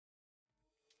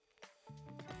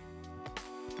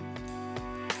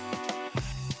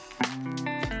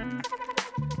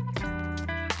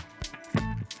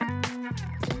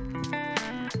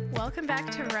Welcome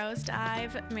back to Roast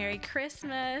Dive. Merry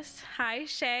Christmas. Hi,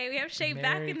 Shay. We have Shay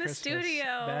back in the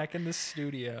studio. Back in the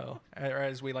studio, or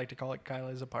as we like to call it,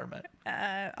 Kyla's apartment.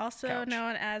 Also Couch.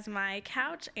 known as my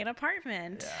couch and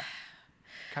apartment. Yeah.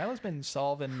 Kyla's been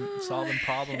solving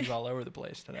problems all over the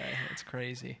place today. It's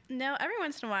crazy. No, every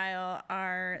once in a while,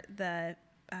 the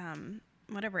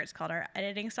whatever it's called, our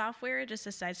editing software just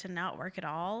decides to not work at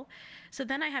all. So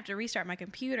then I have to restart my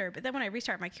computer. But then when I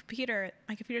restart my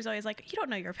computer's always like, you don't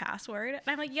know your password. And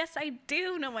I'm like, yes, I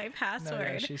do know my password.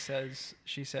 No, yeah,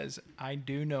 she says, I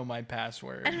do know my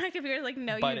password. And my computer's like,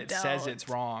 no, you but don't. it says it's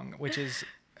wrong, which is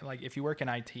like, if you work in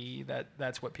IT,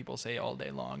 that's what people say all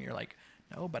day long. You're like,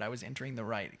 no, but I was entering the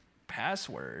right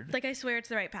password. Like, I swear it's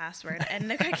the right password.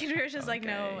 And the computer's just like,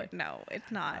 no,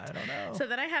 it's not. I don't know. So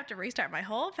then I have to restart my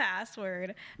whole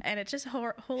password, and it's just a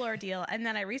whole ordeal. And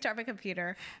then I restart my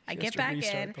computer, I get back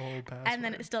in, and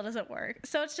then it still doesn't work.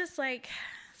 So it's just like,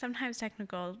 sometimes tech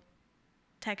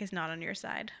is not on your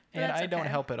side. And I don't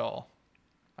help at all.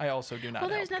 I also do not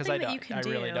help. Well, there's nothing that you can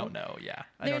do. I really don't know. Yeah.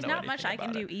 There's not much I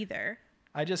can do either.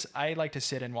 I like to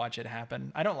sit and watch it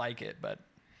happen. I don't like it, but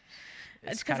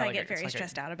it's because I get very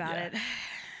stressed out about it.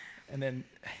 And then,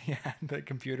 the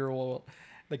computer will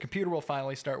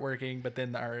finally start working, but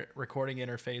then our recording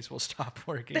interface will stop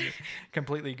working,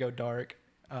 completely go dark.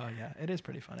 Oh yeah, it is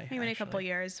pretty funny. Maybe in a couple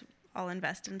years, I'll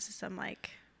invest into some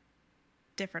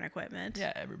different equipment.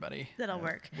 Yeah, everybody. That'll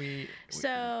work. We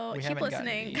keep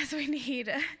listening because we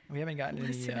haven't gotten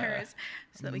listeners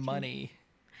so that we money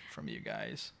from you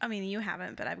guys. I mean, you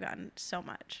haven't, but I've gotten so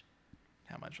much.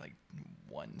 How much? Like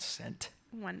 1 cent?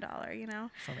 $1,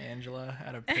 From Angela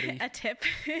out of pity. A tip.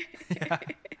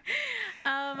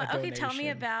 A okay, tell me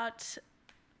donation. about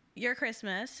your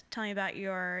Christmas. Tell me about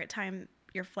your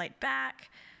flight back.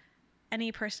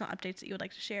 Any personal updates that you would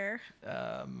like to share?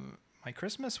 My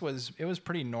Christmas was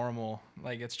pretty normal.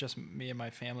 Like, it's just me and my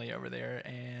family over there,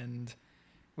 and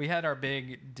we had our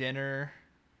big dinner.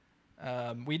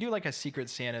 We do like a Secret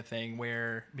Santa thing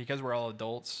where, because we're all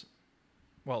adults,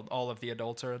 well, all of the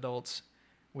adults are adults,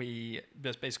 we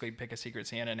just basically pick a Secret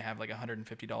Santa and have like a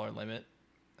 $150 limit.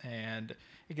 And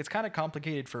it gets kind of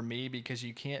complicated for me because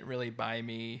you can't really buy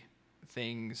me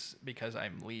things because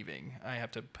I'm leaving. I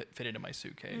have to fit it in my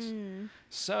suitcase.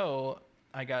 So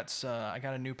I got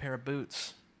a new pair of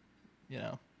boots,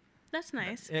 That's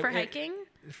nice. For hiking?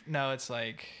 No, it's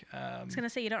like... I was going to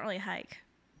say, you don't really hike.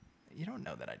 You don't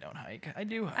know that I don't hike. I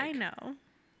do hike. I know.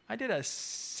 I did a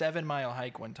 7-mile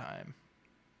hike one time.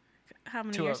 How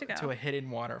many years ago? To a hidden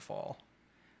waterfall.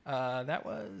 That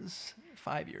was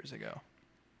 5 years ago.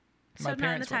 So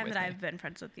not in the time that I've been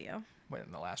friends with you.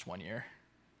 In the last 1 year.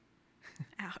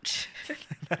 Ouch.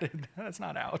 That's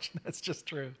not ouch. That's just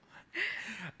true.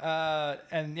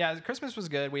 And yeah, Christmas was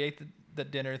good. We ate the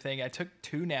dinner thing. I took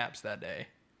 2 naps that day.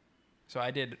 So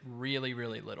I did really,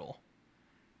 really little.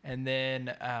 And then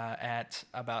at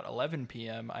about 11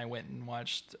 p.m., I went and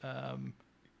watched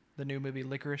the new movie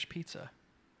Licorice Pizza.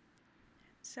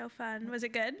 So fun. Was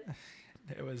it good?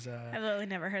 It was. I've literally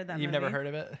never heard that movie. You've never heard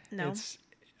of it? No.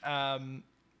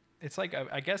 It's like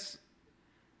I guess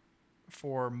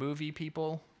for movie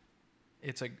people,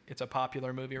 it's a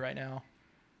popular movie right now,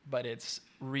 but it's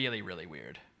really, really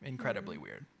weird, incredibly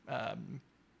weird. A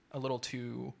little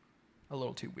too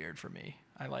weird for me.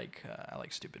 I like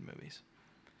stupid movies.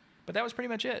 But that was pretty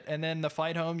much it. And then the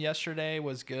flight home yesterday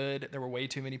was good. There were way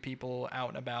too many people out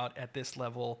and about at this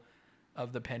level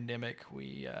of the pandemic.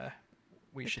 We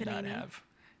should not have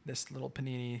this little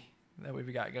panini that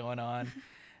we've got going on.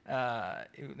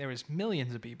 There was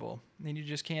millions of people, and you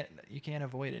just can't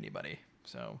avoid anybody.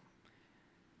 So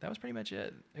that was pretty much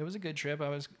it. It was a good trip. I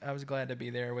was glad to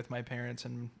be there with my parents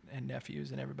and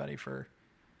nephews and everybody for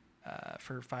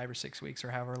 5 or 6 weeks or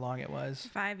however long it was.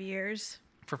 5 years.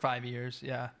 For 5 years,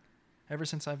 yeah. Ever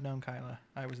since I've known Kyla,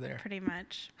 I was there. Pretty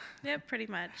much. Yep, pretty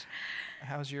much.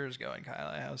 How's yours going,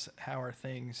 Kyla? How are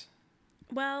things?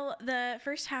 Well, the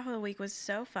first half of the week was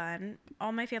so fun.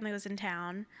 All my family was in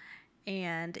town,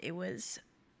 and it was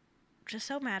just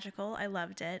so magical. I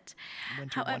loved it.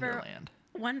 Winter Wonderland.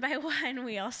 One by one,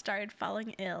 we all started falling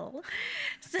ill.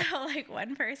 So,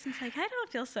 one person's like, I don't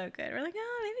feel so good. We're like,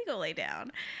 oh, maybe go lay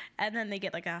down. And then they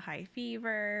get, a high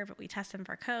fever, but we test them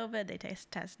for COVID. They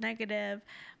test negative.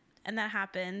 And that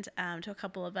happened to a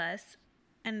couple of us.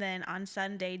 And then on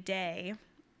Sunday day,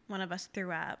 one of us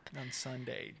threw up. On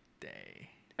Sunday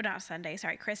day. Or not Sunday,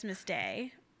 sorry, Christmas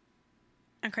Day.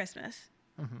 On Christmas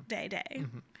Day.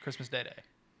 Mm-hmm. Christmas Day.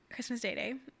 Christmas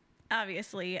Day.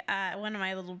 Obviously, one of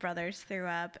my little brothers threw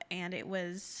up, and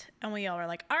we all were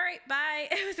like, all right, bye.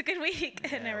 It was a good week.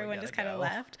 Yeah, and everyone just kind of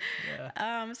left.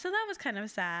 Yeah. So that was kind of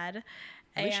sad.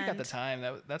 At least you got the And-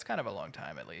 time. That's kind of a long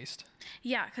time, at least.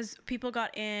 Yeah, because people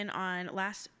got in on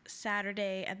last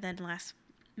Saturday and then last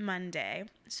Monday.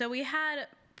 So we had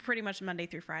pretty much Monday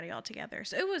through Friday all together.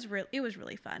 So it was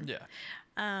really fun.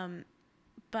 Yeah.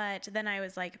 But then I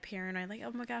was like paranoid, like,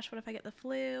 oh my gosh, what if I get the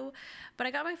flu? But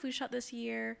I got my flu shot this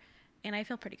year, and I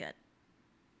feel pretty good.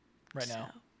 Right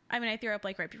now. So, I mean, I threw up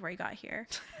like right before I got here.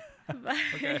 But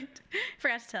Okay.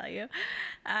 forgot to tell you.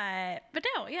 But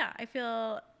no, yeah, I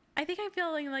think I'm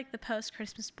feeling like the post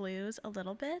Christmas blues a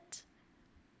little bit.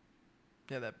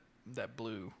 Yeah, that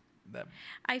blue, that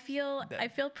I feel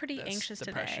pretty that's anxious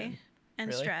depression. today and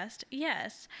Really? stressed.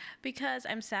 Yes, because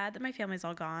I'm sad that my family's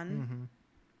all gone. Mm-hmm.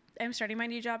 I'm starting my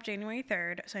new job January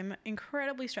 3rd, so I'm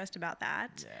incredibly stressed about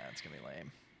that. Yeah, it's gonna be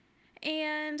lame.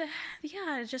 And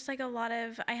yeah, just like a lot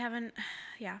of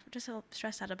just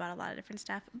stressed out about a lot of different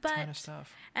stuff. But Ton of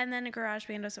stuff. and then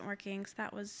GarageBand wasn't working, so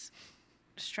that was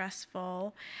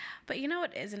stressful. But you know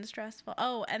what isn't stressful?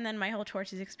 Oh, and then my whole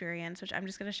Torchies experience, which I'm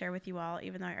just going to share with you all,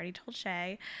 even though I already told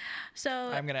Shay. So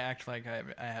I'm gonna act like I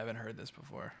haven't heard this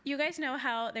before. you guys know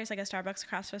how there's like a Starbucks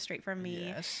across the street from me,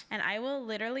 Yes. and I will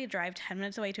literally drive 10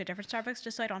 minutes away to a different Starbucks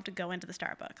just so I don't have to go into the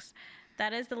Starbucks.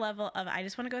 That is the level of I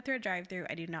just want to go through a drive-through.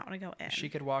 I do not want to go in. She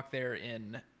could walk there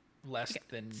in less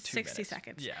than 2 60 minutes.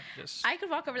 seconds. Yeah, just I could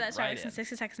walk over to that right Starbucks in in.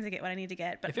 60 seconds to get what I need to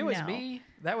get, but if it was no. me,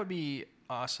 that would be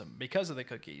awesome because of the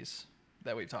cookies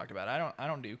that we've talked about. I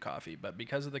don't do coffee, but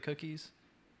because of the cookies,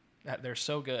 they're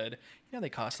so good. You know, they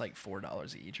cost like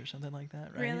 $4 each or something like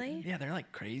that, right? Really? Yeah, they're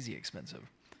like crazy expensive.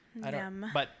 I Yum.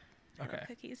 don't. But I love okay.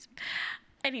 cookies.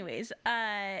 Anyways,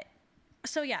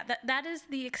 so yeah, that is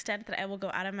the extent that I will go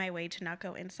out of my way to not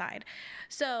go inside.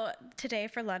 So today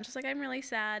for lunch, I was like, I'm really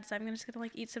sad, so I'm just gonna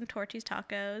like eat some Torchies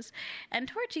tacos. And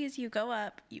Torchies, you go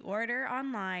up, you order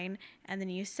online, and then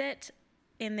you sit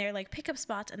in their like pickup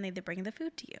spots, and they bring the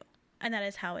food to you. And that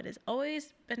is how it has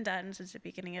always been done since the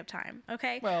beginning of time.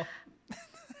 Okay. Well,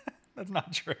 that's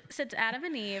not true. Since Adam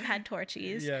and Eve had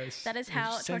Torchies, Yes. that is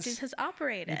how Since Torchies has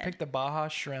operated. You picked the Baja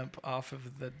shrimp off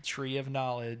of the tree of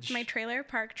knowledge. My trailer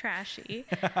park trashy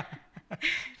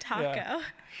taco.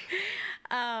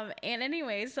 Yeah. And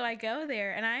anyway, so I go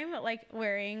there and I'm like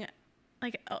wearing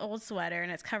like an old sweater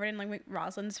and it's covered in like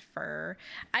Rosalind's fur.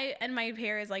 And my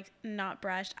hair is like not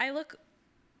brushed. I look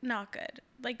not good,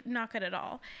 like not good at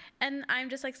all. And I'm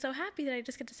just like so happy that I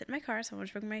just get to sit in my car.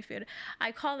 Someone's bringing my food.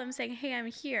 I call them saying, hey, I'm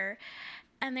here.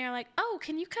 And they're like, oh,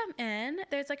 can you come in?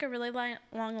 There's like a really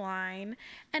long line.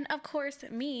 And of course,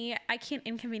 I can't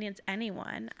inconvenience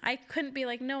anyone. I couldn't be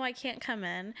like, no, I can't come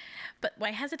in. But I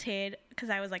hesitated because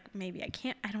I was like, maybe I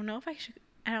can't. I don't know if I should.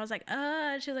 And I was like,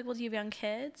 she was like, well, do you have young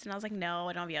kids? And I was like, no,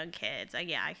 I don't have young kids. Like,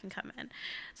 yeah, I can come in.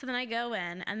 So then I go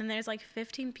in, and then there's like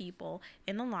 15 people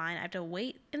in the line. I have to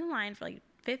wait in the line for like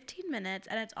 15 minutes,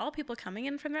 and it's all people coming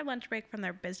in from their lunch break, from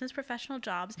their business professional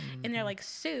jobs, in their like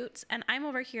suits. And I'm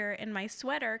over here in my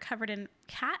sweater covered in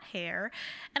cat hair,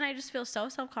 and I just feel so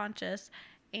self-conscious.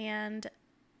 And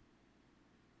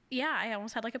yeah, I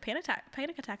almost had like a panic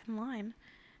attack in line.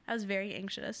 I was very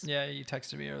anxious. Yeah, you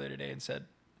texted me earlier today and said,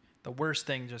 the worst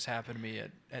thing just happened to me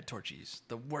at Torchies.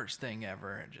 The worst thing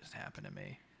ever just happened to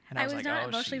me. And I I was was like, not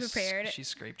emotionally prepared. She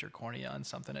scraped her cornea on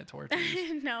something at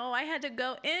Torchies. No, I had to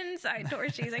go inside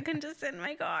Torchies. I couldn't just sit in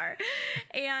my car.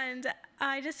 And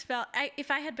I just felt, if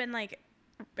I had been like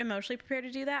emotionally prepared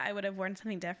to do that, I would have worn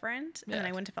something different. And then Yeah.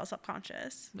 I wouldn't have felt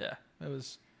self-conscious. Yeah,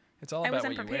 it's all I was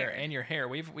about what you wear unprepared. and your hair.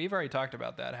 We've already talked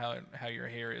about that, how your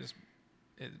hair is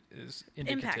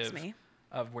indicative Impacts me.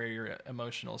 of where your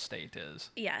emotional state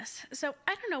is. Yes. So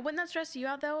I don't know. Wouldn't that stress you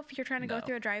out though if you're trying to go No.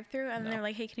 through a drive-through and then No. they're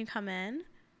like, "Hey, can you come in?"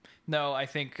 No, I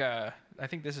think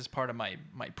this is part of my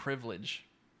privilege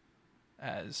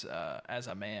as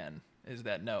a man is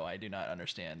that no, I do not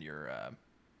understand your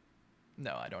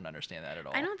no, I don't understand that at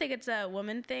all. I don't think it's a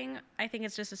woman thing. I think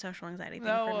it's just a social anxiety thing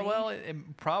No, for me. well,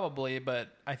 it probably, but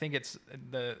I think it's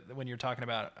when you're talking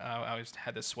about I always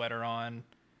had this sweater on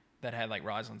that had like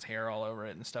Rosalind's hair all over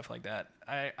it and stuff like that.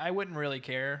 I wouldn't really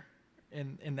care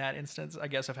in that instance, I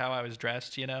guess, of how I was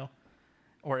dressed, you know,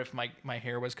 or if my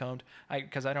hair was combed.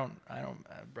 Because I don't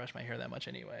brush my hair that much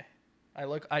anyway.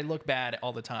 I look bad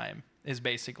all the time is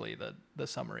basically the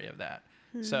summary of that.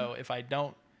 Mm-hmm. So if I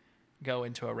don't go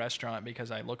into a restaurant because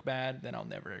I look bad, then I'll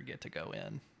never get to go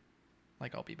in.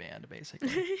 Like I'll be banned, basically.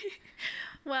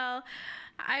 Well,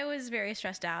 I was very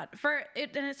stressed out for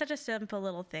it, and it's such a simple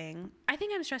little thing. I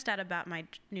think I'm stressed out about my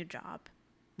new job.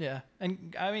 Yeah,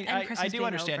 and I mean, And I Christmas do being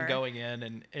understand over. going in,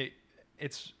 and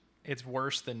it's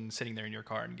worse than sitting there in your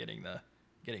car and getting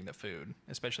the food,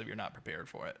 especially if you're not prepared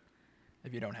for it.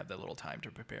 If you don't have the little time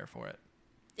to prepare for it.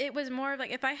 It was more of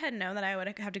like if I had known that I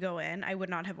would have to go in, I would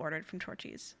not have ordered from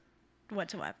Torchies.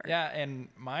 whatsoever. Yeah, and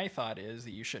my thought is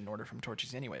that you shouldn't order from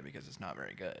Torchy's anyway because it's not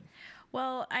very good.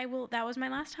 Well, I will. That was my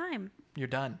last time. You're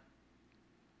done.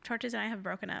 Torches and I have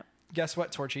broken up. Guess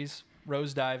what, Torchy's?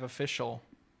 Rose Dive official.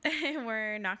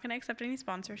 We're not going to accept any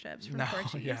sponsorships from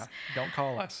Torchies. Yeah, don't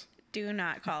call us. Do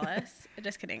not call us.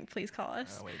 Just kidding. Please call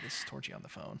us. Oh, wait, this is Torchy on the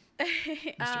phone.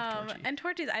 Torchy. And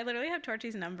Torchies, I literally have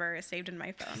Torchies' number saved in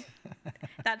my phone.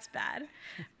 That's bad.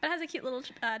 But it has a cute little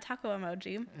taco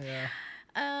emoji.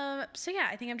 Yeah. So yeah,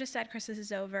 I think I'm just sad Christmas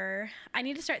is over. I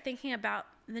need to start thinking about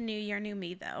the new year, new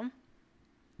me though.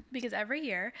 Because every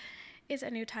year is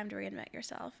a new time to reinvent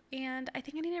yourself. And I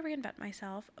think I need to reinvent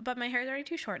myself. But my hair is already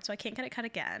too short, so I can't get it cut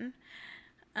again.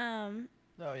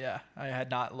 Oh, yeah. I had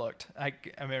not looked. I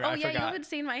mean, Oh, I yeah, forgot. you haven't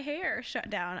seen my hair shut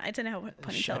down. It's in a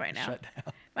ponytail right now. Shut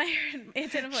down. My hair,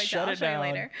 it's in a ponytail. Shut I'll it show you down.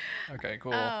 later. Okay,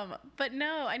 cool. But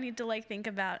no, I need to like think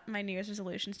about my New Year's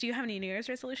resolutions. Do you have any New Year's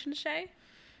resolutions, Shay?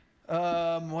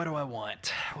 What do I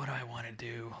want? What do I want to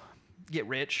do? Get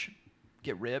rich?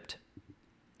 Get ripped?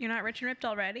 You're not rich and ripped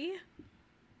already?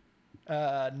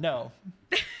 No.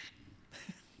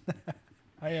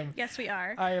 I am. Yes, we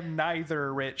are. I am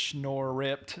neither rich nor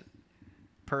ripped,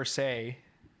 per se.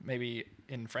 Maybe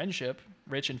in friendship,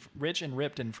 rich and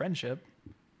ripped in friendship.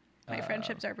 My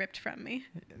friendships are ripped from me.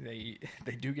 They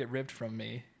do get ripped from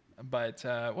me. But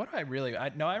what do I really? I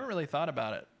haven't really thought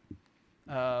about it.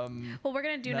 Well, we're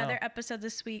going to do No. another episode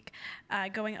this week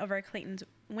going over Clayton's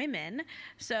women.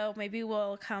 So maybe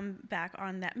we'll come back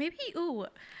on that. Maybe,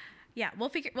 yeah, we'll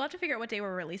have to figure out what day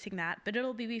we're releasing that. But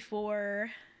it'll be before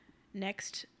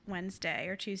next Wednesday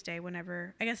or Tuesday,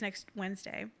 whenever, I guess next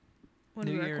Wednesday, when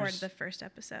New we record Year's. the first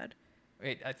episode.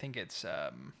 Wait, I think it's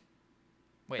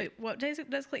Wait, what day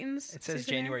does Clayton's It says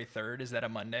season air? January 3rd. Is that a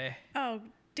Monday? Oh,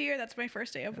 dear, that's my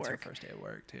first day of That's work. our first day of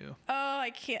work too. Oh, I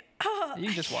can't. Oh, You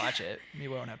can just watch it.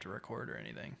 You won't have to record or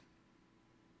anything.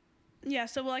 Yeah,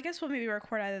 so I guess we'll maybe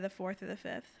record either the 4th or the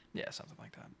 5th. Yeah, something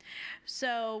like that.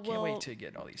 So Can't we'll wait to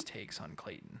get all these takes on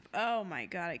Clayton. Oh my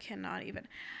god, I cannot even.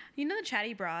 You know the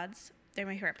Chatty Broads? They're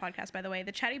my favorite podcast, by the way.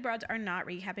 The Chatty Broads are not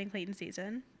recapping Clayton's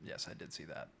season. Yes, I did see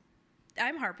that.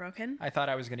 I'm heartbroken. I thought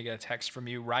I was going to get a text from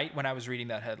you right when I was reading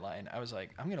that headline. I was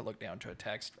like, I'm going to look down to a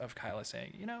text of Kyla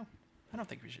saying, I don't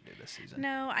think we should do this season.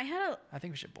 No, I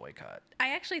think we should boycott.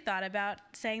 I actually thought about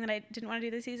saying that I didn't want to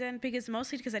do the season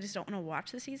mostly because I just don't want to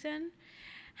watch the season.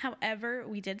 However,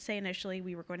 we did say initially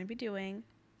we were going to be doing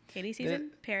Katie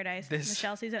season, Paradise,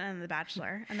 Michelle season, and The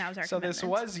Bachelor, and that was our commitment. So this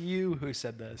was you who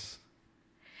said this.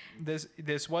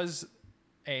 This was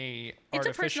It's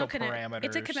artificial a personal parameters.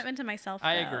 It's a commitment to myself.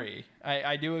 I though. agree.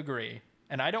 I do agree,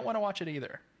 and I don't want to watch it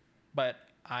either. But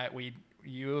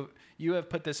you have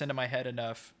put this into my head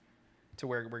enough to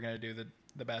where we're gonna do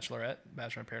the Bachelorette,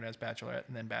 Bachelor in Paradise, Bachelorette,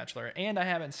 and then Bachelor. And I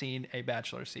haven't seen a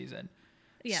Bachelor season,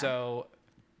 Yeah. so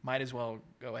might as well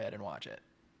go ahead and watch it.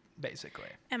 Basically,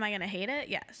 Am I going to hate it?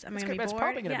 Yes. Am I going to be bored? It's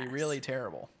probably gonna be Yes. really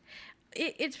terrible.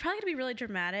 It's probably going to be really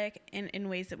dramatic in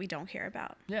ways that we don't care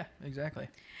about. Yeah, exactly.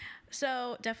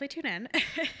 So definitely tune in.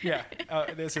 Yeah,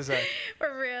 this is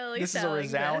We're really this is a selling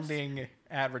resounding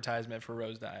advertisement for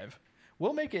Rose Dive.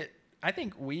 We'll make it. I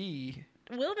think we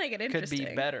We'll make it could interesting.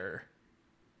 be better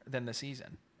than the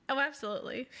season. Oh,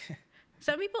 absolutely.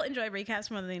 Some people enjoy recaps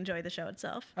more than they enjoy the show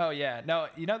itself. Oh yeah, no,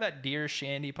 you know that Dear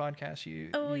Shandy podcast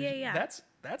Oh, yeah.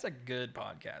 That's a good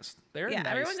podcast. They're Yeah,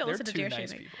 nice. everyone go They're listen to two Dear nice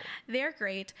Shandy. people. They're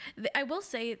great. I will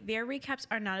say their recaps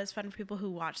are not as fun for people who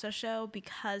watch the show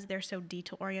because they're so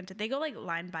detail oriented. They go like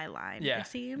line by line. Yeah, It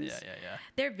seems. Yeah.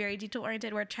 They're very detail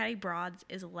oriented. Where Chatty Broads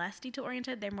is less detail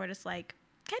oriented. They're more just like,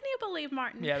 can you believe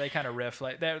Martin? Yeah, they kind of riff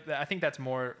like that. I think that's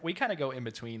more. We kind of go in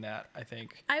between that. I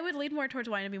think. I would lean more towards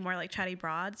wanting to be more like Chatty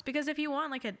Broads because if you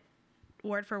want like a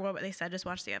word for what they said, just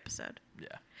watch the episode. Yeah.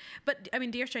 But I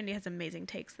mean, Dear Shandy has amazing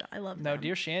takes though. I love No, them.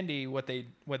 Dear Shandy, what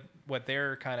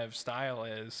their kind of style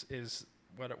is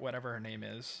whatever her name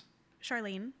is,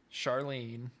 Charlene.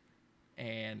 Charlene,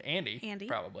 and Andy.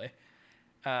 Probably.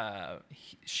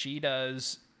 She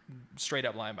does straight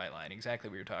up line by line, exactly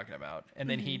what you're talking about, and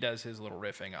then he does his little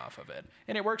riffing off of it,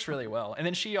 and it works really well. And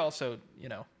then she also,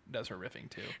 does her riffing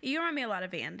too. You remind me a lot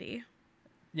of Andy.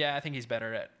 Yeah, I think he's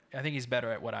better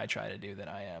at what I try to do than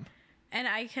I am. And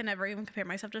I can never even compare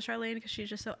myself to Charlene because she's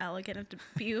just so elegant and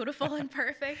beautiful and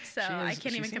perfect. So I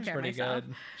can't even compare myself.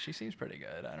 Good. She seems pretty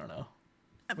good. I don't know.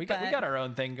 We But- got our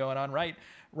own thing going on, right?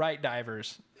 Right,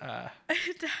 divers. Divers.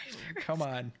 Come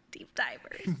on, Deep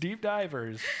divers. deep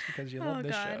divers, because you love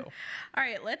this God. show. All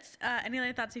right, let's. Any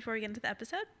other thoughts before we get into the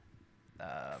episode?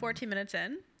 14 minutes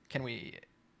in. Can we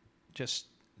just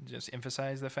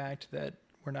emphasize the fact that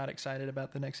we're not excited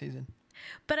about the next season?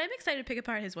 But I'm excited to pick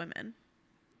apart his women.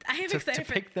 I am To excited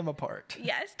for pick them apart.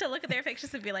 yes, to look at their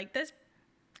pictures and be like, this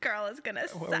girl is gonna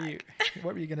suck.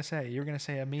 What were you gonna say? You were gonna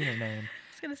say a meaner name.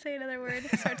 I was gonna say another word.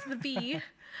 Starts with a B.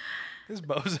 This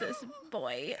bozo. This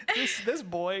boy. this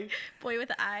boy. Boy with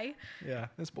an I. Yeah,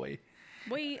 this boy.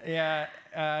 Boy. Yeah,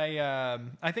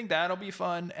 I think that'll be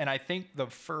fun, and I think the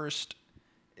first,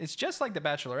 it's just like The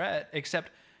Bachelorette,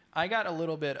 except I got a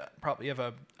little bit probably of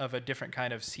a different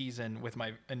kind of season with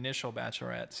my initial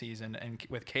Bachelorette season and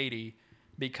with Katie,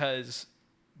 because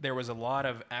there was a lot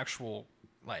of actual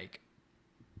like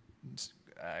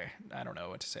I don't know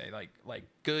what to say, like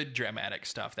good dramatic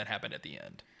stuff that happened at the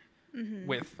end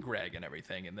with Greg and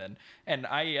everything, and then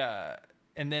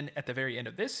at the very end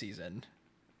of this season,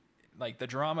 like the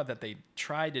drama that they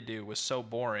tried to do was so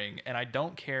boring, and I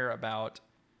don't care about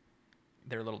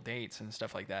their little dates and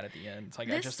stuff like that at the end. It's like,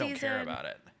 I just don't care about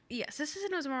it. Yes, this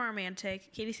season was more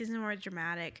romantic. Katie's season was more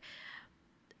dramatic.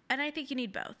 And I think you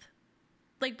need both.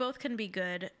 Like, both can be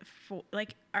good,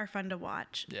 are fun to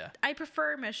watch. Yeah. I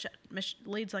prefer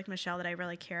leads like Michelle that I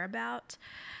really care about.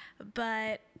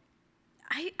 But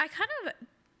I kind of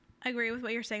agree with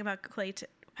what you're saying about Clayton.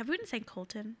 Have we been saying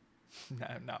Colton? No,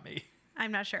 not me.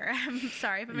 I'm not sure. I'm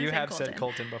sorry if I'm saying Colton. You have said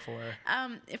Colton before.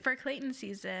 For Clayton's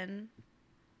season,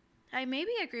 I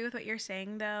maybe agree with what you're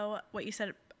saying, though, what you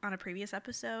said on a previous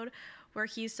episode, where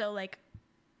he's so, like,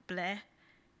 bleh,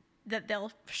 that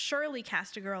they'll surely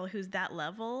cast a girl who's that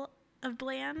level of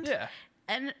bland. Yeah.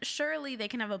 And surely they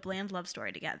can have a bland love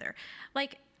story together.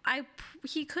 Like,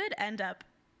 he could end up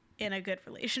in a good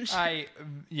relationship.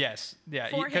 Yes. Yeah.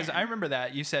 Because I remember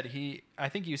that. I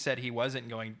think you said he wasn't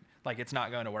going, like, it's not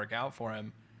going to work out for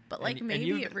him. But, like,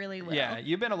 maybe it really will. Yeah.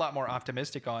 You've been a lot more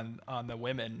optimistic on the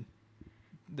women,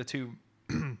 the two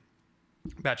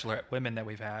Bachelorette women that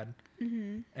we've had.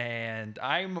 Mm-hmm. And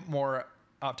I'm more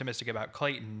optimistic about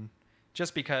Clayton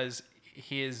just because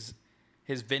his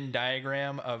Venn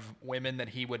diagram of women that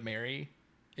he would marry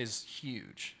is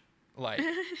huge. Like,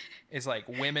 it's like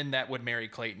women that would marry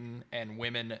Clayton and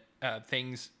women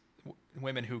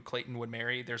who Clayton would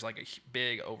marry. There's like a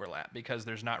big overlap because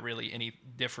there's not really any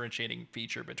differentiating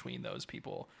feature between those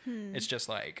people. It's just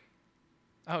like,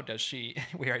 oh, does she,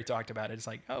 we already talked about it. It's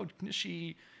like, oh, is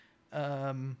she,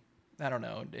 I don't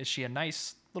know. Is she a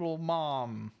nice little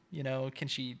mom? You know, can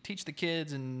she teach the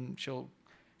kids and she'll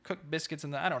cook biscuits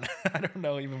I don't know. I don't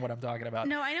know even what I'm talking about.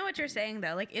 No, I know what you're saying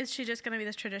though. Like, is she just going to be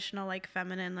this traditional, like,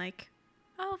 feminine, like,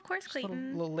 oh, of course,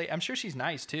 Clayton. Little late. I'm sure she's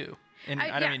nice too. And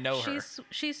I don't even know her.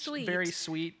 She's sweet. Very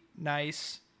sweet,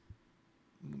 nice,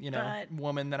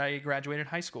 woman that I graduated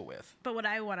high school with. But would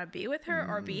I want to be with her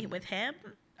or be with him?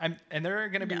 And there are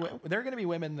going to be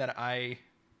women that I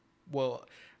will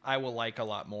like a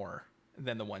lot more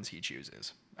than the ones he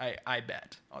chooses. I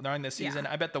bet during this season.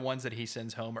 Yeah. I bet the ones that he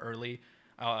sends home early,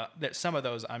 that some of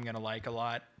those I'm going to like a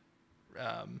lot.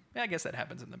 I guess that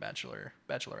happens in the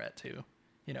Bachelorette too.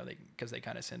 You know, because they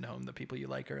kind of send home the people you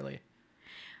like early.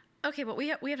 Okay, but we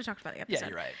have to talk about the episode. Yeah,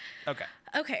 you're right.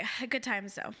 Okay, good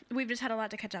times though. We've just had a lot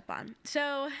to catch up on.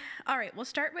 So, all right, we'll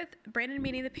start with Brandon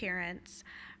meeting the parents.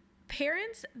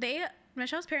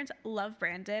 Michelle's parents love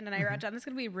Brandon, and I wrote down this is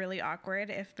going to be really awkward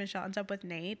if Michelle ends up with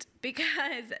Nate,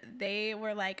 because they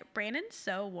were like, Brandon's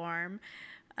so warm.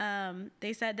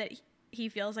 They said that he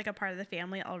feels like a part of the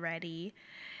family already.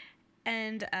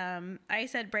 And I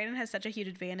said Brandon has such a huge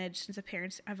advantage since the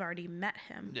parents have already met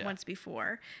him once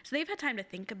before. So they've had time to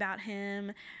think about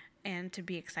him and to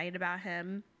be excited about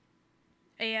him.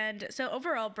 And so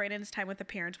overall, Brandon's time with the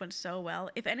parents went so well.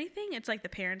 If anything, it's like the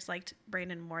parents liked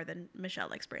Brandon more than Michelle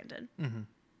likes Brandon,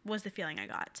 was the feeling I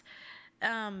got.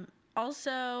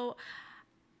 Also,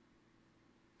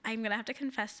 I'm going to have to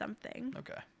confess something.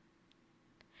 Okay.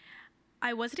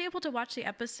 I wasn't able to watch the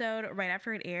episode right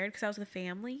after it aired because I was with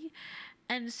family.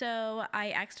 And so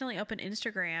I accidentally opened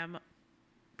Instagram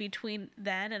between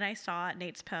then, and I saw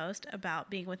Nate's post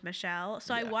about being with Michelle.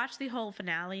 So I watched the whole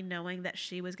finale knowing that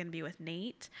she was going to be with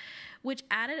Nate, which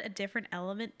added a different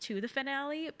element to the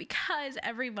finale, because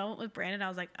every moment with Brandon, I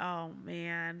was like, oh,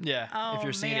 man. Yeah, if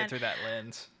you're seeing it through that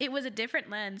lens. It was a different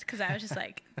lens because I was just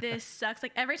like, this sucks.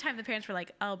 Like, every time the parents were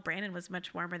like, oh, Brandon was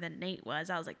much warmer than Nate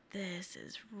was, I was like, this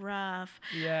is rough.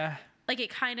 Yeah. Like,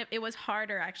 it was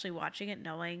harder actually watching it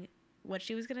knowing what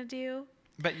she was going to do.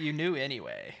 But you knew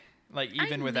anyway. Like,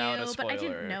 even without a spoiler. But I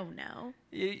didn't know.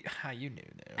 You knew.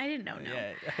 I didn't know.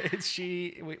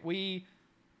 Yeah, we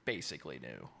basically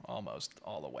knew almost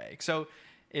all the way. So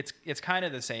it's kind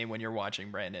of the same when you're watching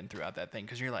Brandon throughout that thing,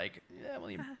 because you're like, yeah, well,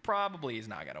 he probably is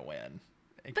not going to win.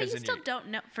 But you still don't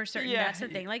know for certain. Yeah, that's the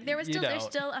thing. Like, there's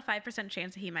still a 5%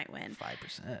 chance that he might win.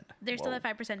 5%. There's still a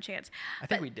 5% chance. I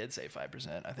think we did say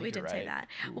 5%. I think we did say that.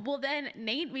 Ooh. Well, then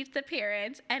Nate meets the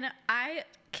parents, and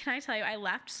can I tell you, I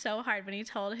laughed so hard when he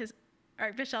told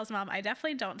or Michelle's mom, I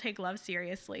definitely don't take love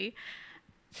seriously.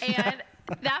 And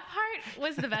that part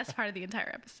was the best part of the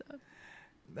entire episode.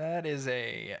 That is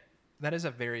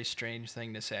a very strange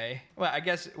thing to say. Well, I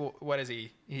guess what is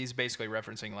he? He's basically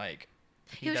referencing like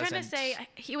he was trying to say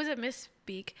he was a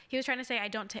misspeak. He was trying to say I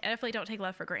definitely don't take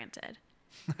love for granted.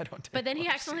 I don't take but then he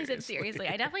love accidentally said seriously.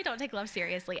 I definitely don't take love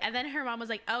seriously. And then her mom was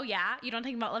like, "Oh yeah, you don't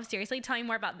take love seriously? Tell me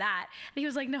more about that." And he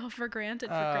was like, "No, for granted,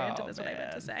 is what I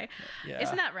meant to say." Yeah.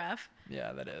 Isn't that rough?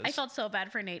 Yeah, that is. I felt so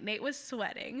bad for Nate. Nate was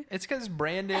sweating. It's because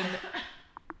Brandon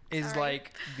is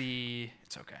like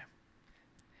it's okay.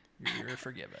 You're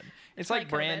forgiven. It's like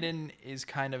Brandon is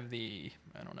kind of I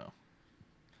don't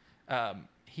know.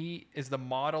 He is the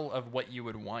model of what you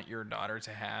would want your daughter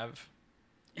to have.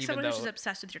 Someone who's just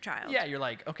obsessed with your child. Yeah, you're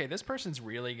like, okay, this person's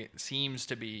really seems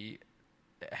to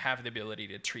have the ability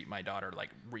to treat my daughter like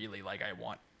really like I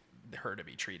want her to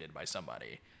be treated by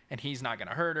somebody. And he's not going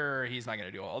to hurt her. He's not going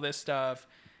to do all this stuff.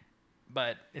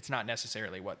 But it's not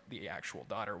necessarily what the actual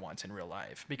daughter wants in real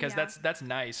life. Because that's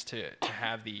nice to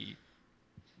have the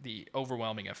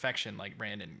overwhelming affection like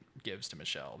Brandon gives to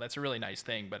Michelle. That's a really nice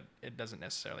thing, but it doesn't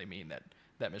necessarily mean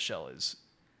that Michelle is,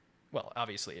 well,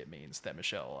 obviously it means that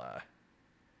Michelle,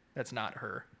 that's not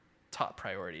her top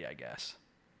priority, I guess.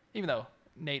 Even though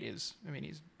Nate is, I mean,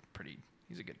 he's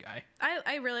a good guy.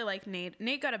 I really like Nate.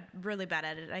 Nate got a really bad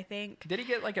edit, I think. Did he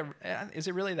get like is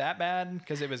it really that bad?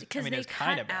 Because it was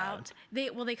kind of bad. They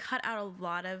cut out a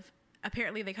lot of,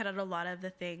 apparently they cut out a lot of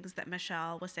the things that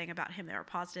Michelle was saying about him that were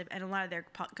positive, and a lot of their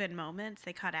good moments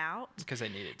they cut out. Because they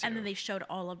needed to. And then they showed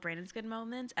all of Brandon's good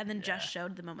moments, and then just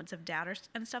showed the moments of doubt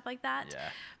and stuff like that. Yeah.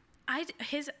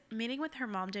 His meeting with her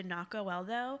mom did not go well,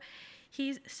 though.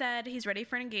 He said he's ready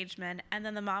for an engagement, and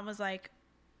then the mom was like,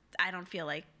 I don't feel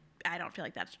like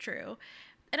that's true.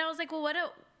 And I was like, well,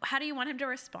 how do you want him to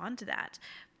respond to that?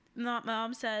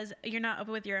 Mom says, you're not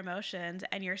open with your emotions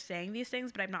and you're saying these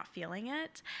things, but I'm not feeling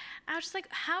it. I was just like,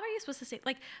 how are you supposed to say,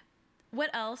 like, what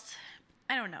else?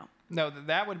 I don't know. No,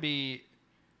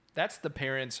 that's the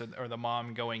parents or the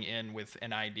mom going in with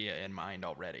an idea in mind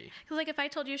already. Because, like, if I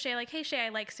told you, Shay, like, hey, Shay, I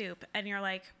like soup. And you're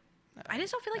like, I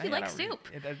just don't feel like you like soup.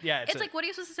 It's like, what are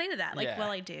you supposed to say to that? Like,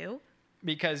 well, I do.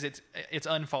 Because it's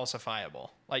unfalsifiable.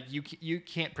 Like you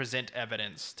can't present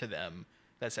evidence to them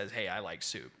that says, "Hey, I like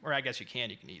soup." Or I guess you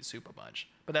can eat soup a bunch,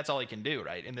 but that's all he can do,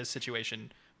 right? In this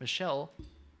situation, Michelle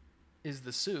is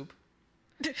the soup,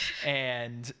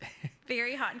 and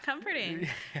very hot and comforting.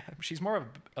 She's more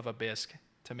of a bisque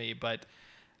to me, but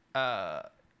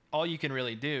all you can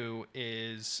really do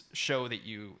is show that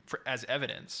as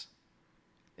evidence.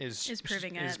 Is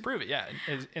proving it. Is prove it, yeah,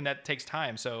 and that takes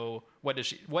time. So what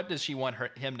does she want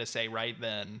him to say right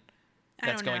then?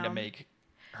 That's going to make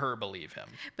her believe him.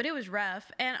 But it was rough,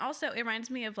 and also it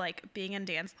reminds me of like being in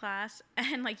dance class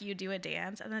and like you do a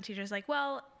dance, and the teacher's like,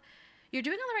 "Well, you're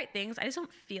doing all the right things. I just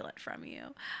don't feel it from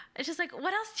you." It's just like,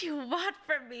 what else do you want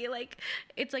from me? Like,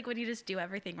 it's like when you just do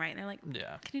everything right, and they're like,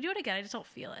 "Yeah, can you do it again? I just don't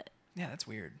feel it." Yeah, that's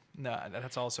weird. No,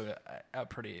 that's also a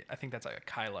pretty. I think that's like a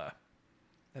Kyla.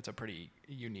 That's a pretty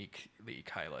uniquely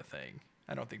Kyla thing.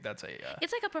 I don't think that's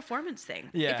it's like a performance thing.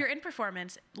 Yeah. If you're in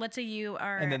performance, let's say you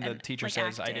are. And then the teacher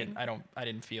says, acting. I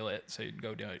didn't feel it, so you'd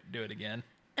go do it again.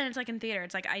 And it's like in theater,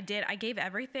 it's like I gave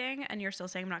everything, and you're still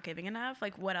saying I'm not giving enough.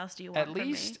 Like, what else do you want from me? At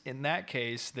least in that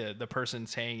case, the person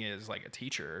saying is like a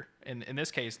teacher. In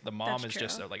this case, the mom is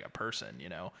just like a person, you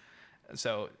know.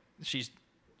 So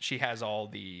she has all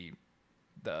the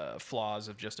flaws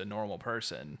of just a normal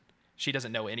person. She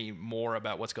doesn't know any more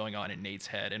about what's going on in Nate's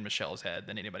head and Michelle's head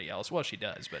than anybody else. Well, she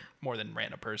does, but more than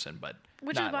random person. But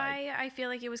which is why I feel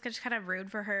like it was just kind of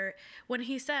rude for her when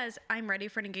he says, "I'm ready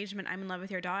for an engagement. I'm in love with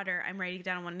your daughter. I'm ready to get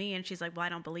down on one knee," and she's like, "Well, I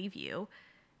don't believe you."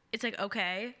 It's like,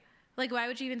 okay, like why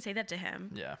would you even say that to him?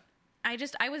 Yeah. I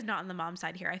was not on the mom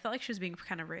side here. I felt like she was being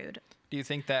kind of rude. Do you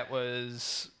think that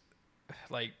was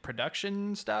like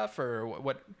production stuff or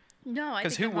what? No, I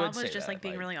think the mom was just like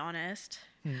being really honest.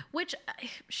 Which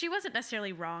she wasn't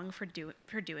necessarily wrong for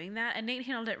doing that, and Nate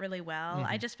handled it really well. Mm-hmm.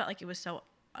 I just felt like it was so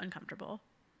uncomfortable.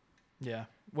 Yeah.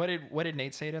 What did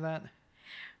Nate say to that?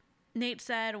 Nate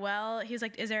said, "Well, he's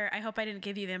like, I hope I didn't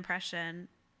give you the impression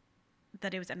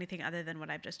that it was anything other than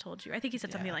what I've just told you." I think he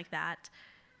said something like that,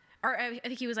 or I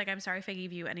think he was like, "I'm sorry if I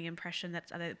gave you any impression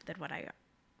that's other than what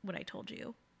I told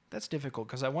you." That's difficult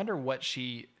because I wonder what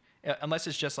unless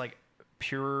it's just like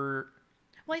pure.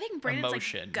 Well, I think Brandon's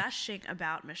like gushing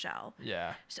about Michelle.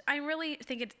 Yeah. So I really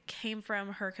think it came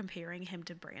from her comparing him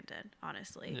to Brandon,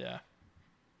 honestly. Yeah.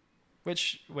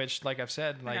 Which, like I've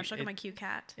said, oh my gosh, look at my cute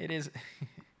cat. It is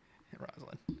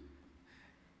Rosalind.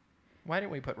 Why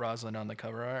didn't we put Rosalind on the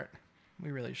cover art?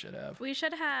 We really should have. We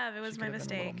should have. It was my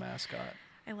mistake. Been a little mascot.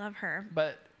 I love her.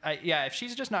 But if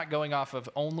she's just not going off of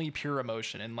only pure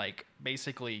emotion and like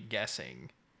basically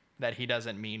guessing that he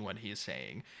doesn't mean what he's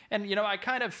saying. And I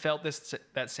kind of felt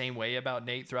that same way about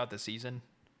Nate throughout the season.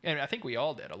 And I think we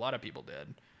all did. A lot of people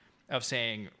did. Of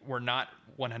saying we're not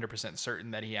 100%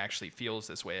 certain that he actually feels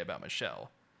this way about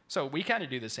Michelle. So we kind of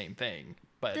do the same thing.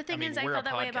 But The thing is, I felt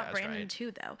that way about Brandon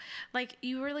too, though. Like,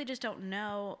 you really just don't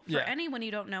know. For anyone,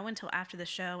 you don't know until after the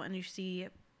show and you see,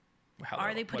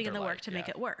 are they putting in the work to make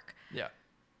it work? Yeah.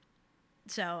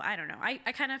 So I don't know. I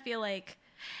kind of feel like,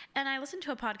 and I listened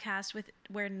to a podcast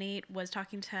where Nate was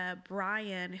talking to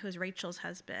Brian, who is Rachel's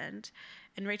husband,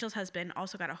 and Rachel's husband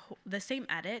also got the same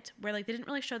edit where like they didn't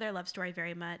really show their love story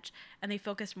very much, and they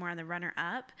focused more on the runner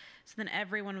up. So then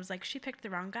everyone was like, she picked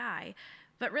the wrong guy,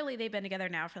 but really they've been together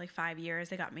now for like 5 years.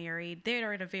 They got married. They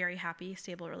are in a very happy,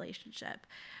 stable relationship,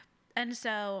 and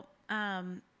so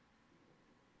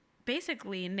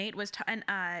basically Nate was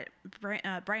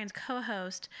Brian's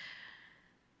co-host.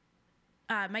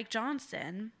 Mike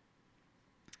Johnson,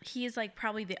 he is like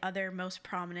probably the other most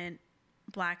prominent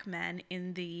black men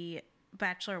in the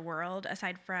Bachelor world,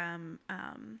 aside from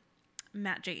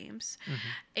Matt James.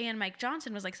 Mm-hmm. And Mike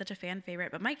Johnson was like such a fan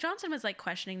favorite, but Mike Johnson was like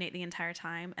questioning Nate the entire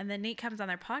time. And then Nate comes on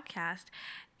their podcast,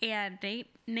 and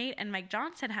Nate and Mike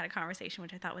Johnson had a conversation,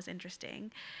 which I thought was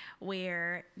interesting,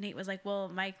 where Nate was like, well,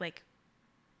 Mike, like,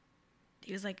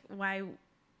 he was like, why,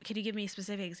 can you give me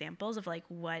specific examples of like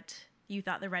what you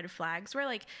thought the red flags were,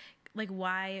 like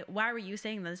why were you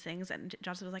saying those things? And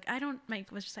Johnson was like,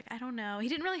 Mike was just like, I don't know. He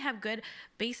didn't really have good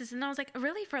basis. And I was like,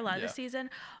 really, for a lot of the season,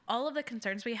 all of the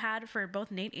concerns we had for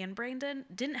both Nate and Brandon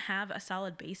didn't have a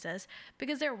solid basis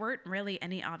because there weren't really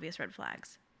any obvious red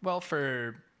flags. Well,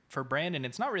 for Brandon,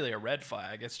 it's not really a red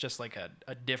flag. It's just like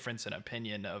a difference in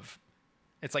opinion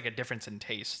it's like a difference in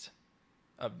taste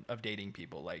of dating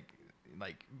people. Like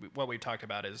what we've talked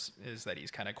about is that he's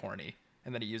kind of corny.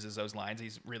 And then he uses those lines.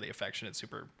 He's really affectionate,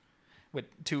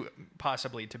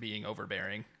 possibly to being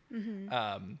overbearing. Mm-hmm.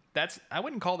 I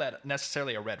wouldn't call that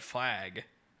necessarily a red flag,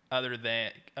 other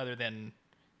than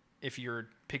if you're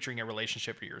picturing a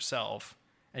relationship for yourself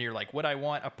and you're like, would I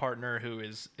want a partner who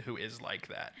is like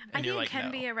that? And I think like, it can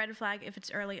no. be a red flag if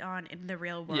it's early on in the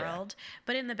real world,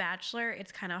 but in The Bachelor,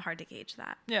 it's kind of hard to gauge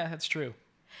that. Yeah, that's true.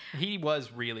 He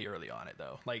was really early on it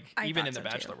though. Like even in The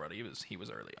Bachelor world, he was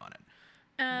early on it.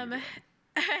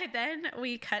 Then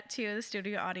we cut to the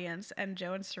studio audience, and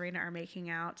Joe and Serena are making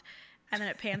out, and then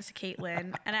it pans to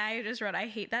Caitlyn, and I just wrote, I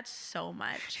hate that so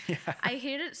much. Yeah. I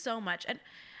hate it so much. And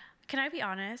can I be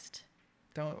honest?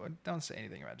 Don't say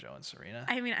anything about Joe and Serena.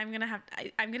 I mean, I'm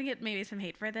gonna get maybe some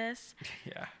hate for this.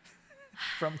 Yeah,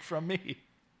 from me.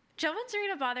 Joe and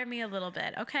Serena bother me a little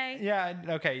bit. Okay. Yeah.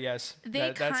 Okay. Yes.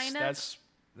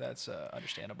 That's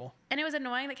understandable. And it was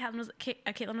annoying that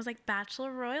Caitlyn was like,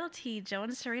 Bachelor royalty, Joe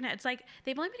and Serena. It's like,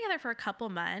 they've only been together for a couple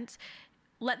months.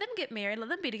 Let them get married. Let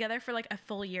them be together for like a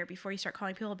full year before you start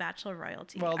calling people Bachelor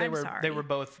royalty. Well, they were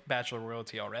both Bachelor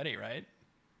royalty already, right?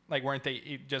 Like, weren't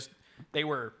they they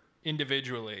were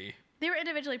individually... They were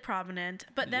individually prominent,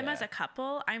 but them as a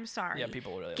couple, I'm sorry. Yeah,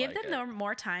 people really give them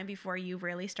more time before you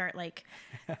really start like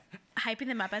hyping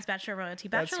them up as Bachelor royalty.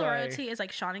 Bachelor royalty is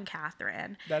like Sean and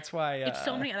Catherine. That's why it's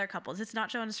so many other couples. It's not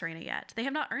Joe and Serena yet. They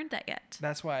have not earned that yet.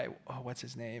 That's why. Oh, what's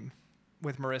his name?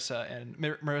 With Marissa and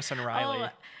Riley. Oh,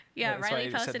 yeah, Riley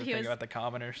posted he was about the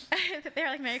commoners. They were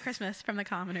like, Merry Christmas from the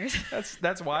commoners.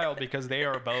 That's wild because they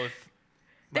are both.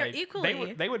 They're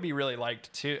equally. They would be really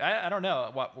liked too. I don't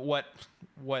know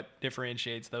what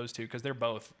differentiates those two, because they're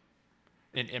both,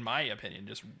 in my opinion,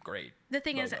 just great. The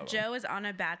thing is, Joe is on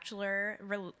a Bachelor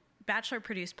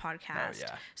produced podcast. Oh,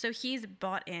 yeah. So he's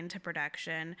bought into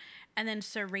production, and then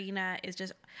Serena is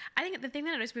just. I think the thing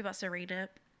that annoys me about Serena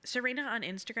on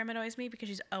Instagram annoys me because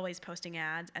she's always posting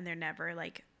ads and they're never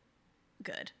like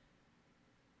good.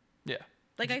 Yeah.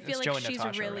 Like, I feel like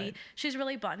she's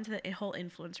really bought into the whole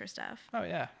influencer stuff. Oh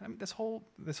yeah, I mean, this whole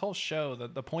show.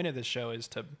 The point of this show is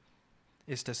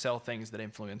to sell things that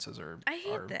influencers are. I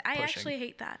hate that. I actually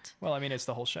hate that. Well, I mean, it's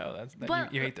the whole show.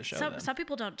 You hate the show. Some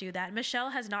people don't do that. Michelle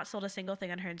has not sold a single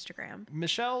thing on her Instagram.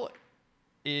 Michelle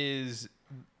is,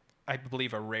 I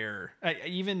believe, a rare.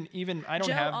 Even I don't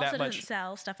Joe have also that much. Doesn't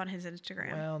sell stuff on his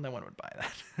Instagram. Well, no one would buy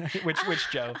that.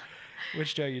 Which Joe?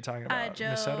 Which Joe are you talking about?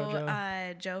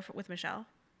 Minnesota Joe with Michelle.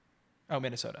 Oh,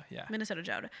 Minnesota, yeah. Minnesota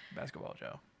Joe. Basketball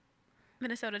Joe.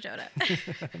 Minnesota Joda.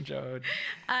 Joe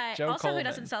also, Coleman. Who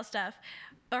doesn't sell stuff,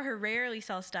 or who rarely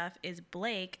sells stuff, is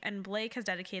Blake. And Blake has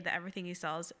dedicated that everything he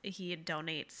sells, he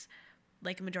donates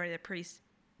like a majority of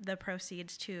the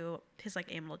proceeds to his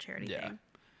like animal charity thing.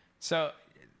 So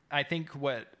I think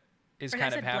what is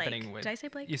kind of happening Blake. with... Did I say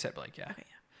Blake? You said Blake, yeah. Okay,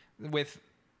 yeah. With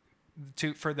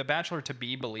for The Bachelor to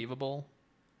be believable,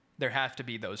 there have to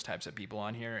be those types of people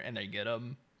on here, and they get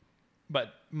them.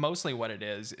 But mostly what it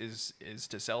is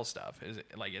to sell stuff. Is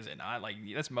it not? Like,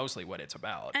 that's mostly what it's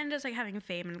about. And just like having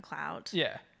fame and clout.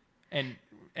 Yeah.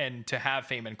 And to have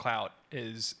fame and clout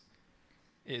is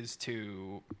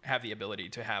to have the ability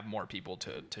to have more people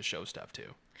to show stuff to.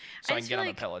 So I can get on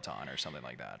the Peloton or something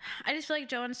like that. I just feel like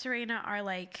Joe and Serena are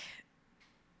like,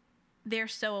 they're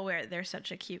so aware that they're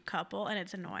such a cute couple, and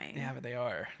it's annoying. Yeah, but they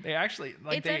are. They actually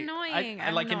like. It's annoying. I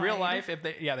like in real life,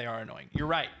 they are annoying. You're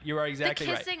right. You are exactly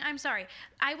right. The kissing. I'm sorry.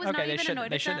 I was not even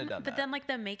annoyed at them. But then like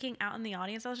the making out in the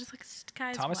audience, I was just like,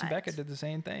 guys. Thomas and Becca did the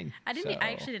same thing. I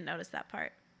actually didn't notice that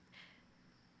part.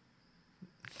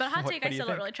 But hot take, I still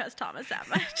don't really trust Thomas that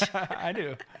much. I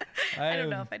do. I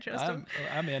don't know if I trust him.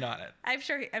 I'm in on it. I'm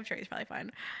sure he's probably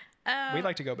fine. We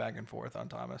like to go back and forth on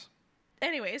Thomas.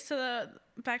 Anyway, so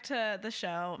back to the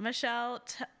show.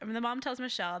 The mom tells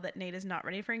Michelle that Nate is not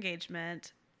ready for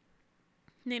engagement.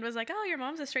 Nate was like, "Oh, your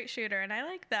mom's a straight shooter," and I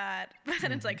like that. But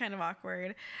then it's like kind of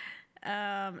awkward.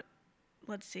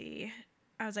 Let's see.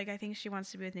 I was like, I think she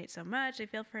wants to be with Nate so much. I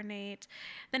feel for Nate.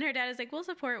 Then her dad is like, we'll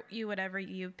support you whatever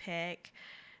you pick,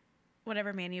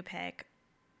 whatever man you pick.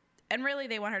 And really,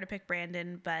 they want her to pick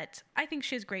Brandon, but I think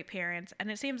she has great parents. And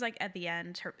it seems like at the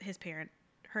end,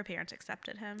 her parents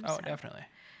accepted him. Oh, so. Definitely.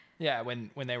 Yeah, when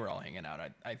they were all hanging out,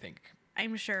 I think.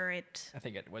 I'm sure I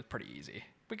think it was pretty easy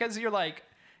because you're like,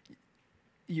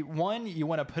 you want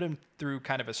to put him through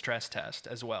kind of a stress test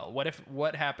as well.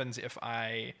 What happens if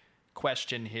I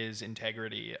question his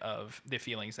integrity of the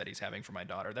feelings that he's having for my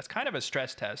daughter? That's kind of a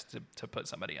stress test to put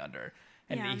somebody under,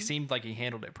 and he seemed like he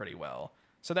handled it pretty well.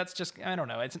 So that's just, I don't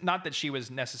know. It's not that she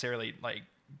was necessarily like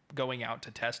going out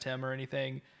to test him or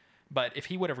anything, but if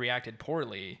he would have reacted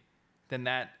poorly, then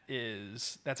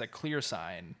that's a clear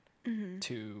sign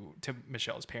to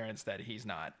Michelle's parents that he's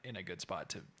not in a good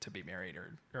spot to be married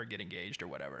or get engaged or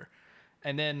whatever.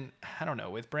 And then I don't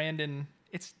know, with Brandon,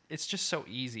 it's just so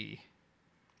easy.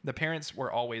 The parents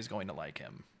were always going to like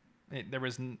him.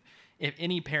 If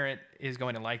any parent is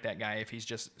going to like that guy, if he's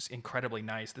just incredibly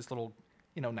nice, this little,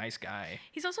 nice guy.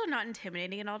 He's also not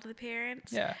intimidating at all to the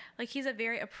parents. Yeah. Like, he's a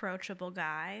very approachable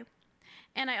guy.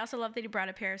 And I also love that he brought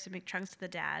a pair of some big trunks to the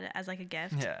dad as like a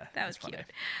gift. Yeah. That was cute.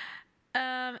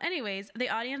 Anyways, the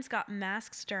audience got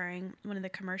masks during one of the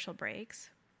commercial breaks,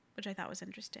 which I thought was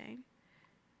interesting.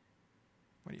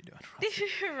 What are you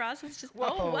doing, Ross is just,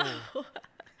 whoa.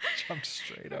 Jumped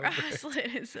straight over.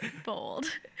 Roslyn is bold.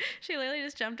 She literally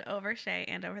just jumped over Shay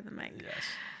and over the mic. Yes.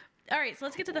 All right, so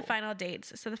let's get to the final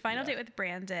dates. So the final date with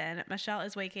Brandon, Michelle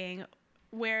is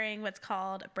wearing what's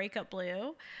called breakup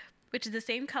blue, which is the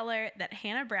same color that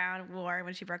Hannah Brown wore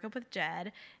when she broke up with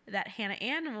Jed, that Hannah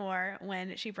Ann wore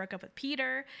when she broke up with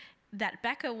Peter, that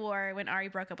Becca wore when Ari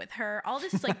broke up with her. All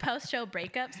this is like post-show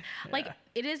breakups. Yeah. Like,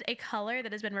 it is a color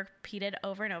that has been repeated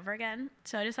over and over again.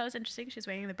 So I just thought it was interesting. She's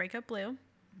wearing the breakup blue.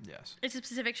 Yes. It's a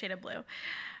specific shade of blue.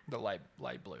 The light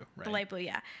blue, right? The light blue,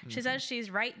 yeah. She says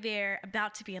she's right there,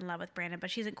 about to be in love with Brandon,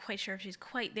 but she isn't quite sure if she's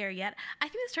quite there yet. I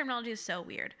think this terminology is so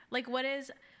weird. Like, what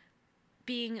is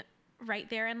being right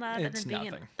there in love it's and then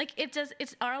being nothing.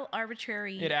 It's all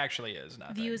arbitrary. It actually is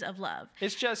nothing. Views of love.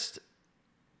 It's just,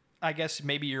 I guess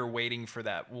maybe you're waiting for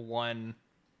that one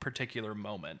particular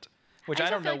moment, which I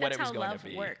don't know what it was going to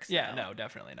be. Works, yeah, no,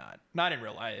 definitely not. Not in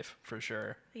real life, for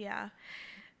sure. Yeah.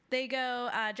 They go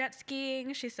jet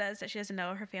skiing. She says that she doesn't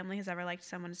know her family has ever liked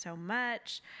someone so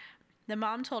much. The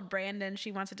mom told Brandon she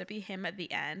wants it to be him at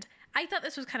the end. I thought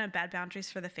this was kind of bad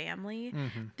boundaries for the family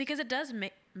because it does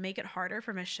make it harder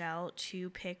for Michelle to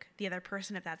pick the other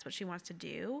person if that's what she wants to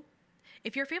do.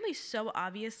 If your family's so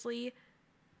obviously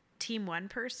team one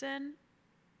person,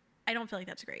 I don't feel like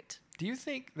that's great. Do you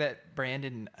think that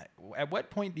Brandon, at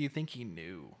what point do you think he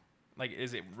knew? Like,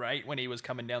 is it right when he was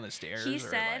coming down the stairs? He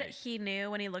said he knew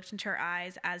when he looked into her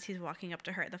eyes as he's walking up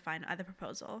to her at the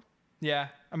proposal. Yeah,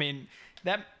 I mean,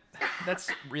 that's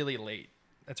really late.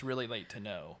 That's really late to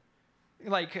know.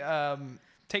 Like,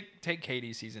 take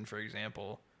Katie's season, for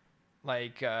example.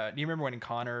 Like, do you remember when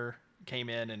Connor came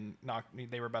in and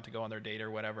they were about to go on their date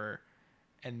or whatever,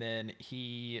 and then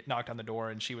he knocked on the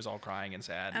door and she was all crying and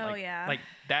sad. Oh, yeah. Like,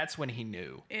 that's when he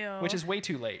knew. Ew. Which is way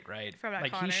too late, right?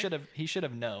 Like, Connor. he should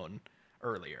have known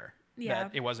earlier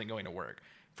that it wasn't going to work.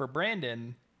 For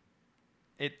Brandon,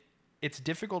 it's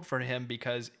difficult for him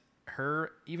because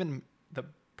even the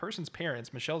person's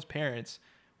parents, Michelle's parents,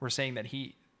 were saying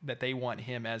that they want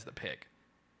him as the pick.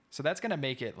 So that's going to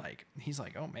make it like, he's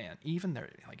like, oh man, even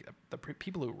the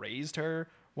people who raised her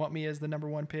want me as the number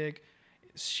one pick.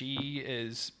 She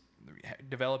is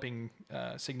developing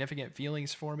significant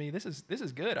feelings for me. This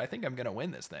is good. I think I'm gonna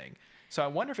win this thing. So I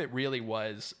wonder if it really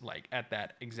was like at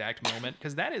that exact moment,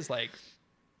 because that is like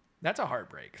that's a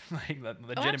heartbreak, like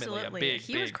legitimately a big.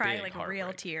 He was crying big like real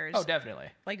heartbreak. tears. Oh, definitely.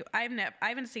 Like I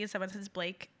haven't seen someone since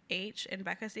Blake H in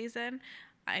Becca's season.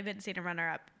 I haven't seen a runner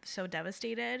up so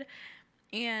devastated,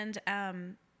 and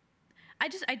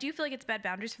I do feel like it's bad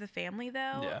boundaries for the family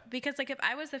though. Yeah. Because like if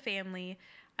I was the family,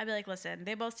 I'd be like, listen,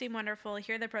 they both seem wonderful.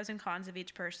 Here are the pros and cons of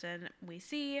each person we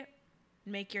see.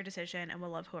 Make your decision, and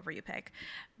we'll love whoever you pick.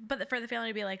 But for the family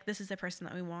to be like, this is the person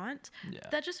that we want,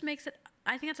 that just makes it.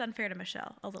 I think it's unfair to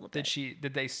Michelle a little bit.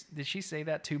 Did she say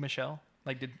that to Michelle?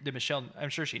 Like, did Michelle? I'm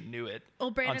sure she knew it. Well,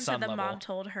 Brandon on said some the level. mom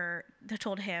told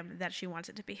him that she wants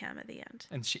it to be him at the end.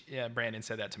 And Brandon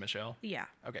said that to Michelle. Yeah.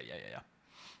 Okay. Yeah.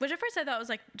 Which at first I thought was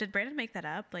like, did Brandon make that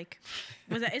up? Like,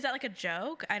 is that like a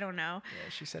joke? I don't know. Yeah,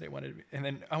 she said it wanted to be. And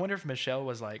then I wonder if Michelle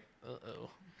was like,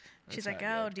 uh-oh. She's like,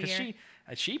 oh dear.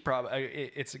 Because she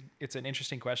probably, it's an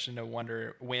interesting question to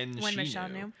wonder when she Michelle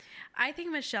knew. I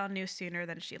think Michelle knew sooner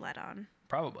than she let on.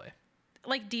 Probably.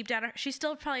 Like deep down, she's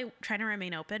still probably trying to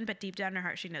remain open, but deep down in her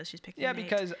heart, she knows she's picking. Yeah, Nate.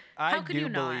 because How I could do you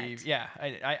not? believe. Yeah,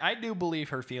 I do believe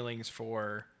her feelings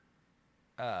for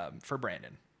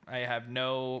Brandon. I have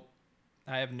no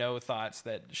thoughts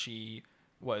that she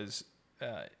was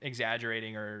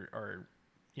exaggerating or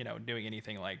doing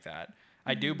anything like that.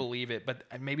 I do believe it, but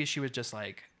maybe she was just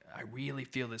like, I really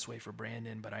feel this way for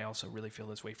Brandon, but I also really feel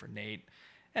this way for Nate.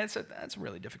 And that's a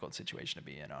really difficult situation to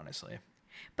be in, honestly.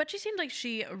 But she seemed like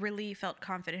she really felt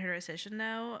confident in her decision,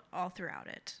 though, all throughout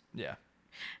it. Yeah.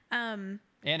 And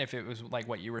if it was like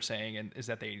what you were saying, and is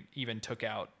that they even took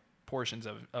out portions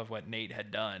of what Nate had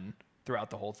done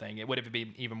throughout the whole thing, it would have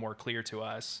been even more clear to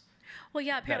us. Well,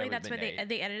 yeah, apparently that's why Nate.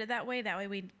 they edited it that way. That way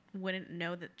we wouldn't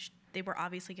know that they were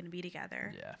obviously going to be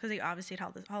together. Yeah. Because they obviously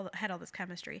had all this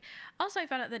chemistry. Also, I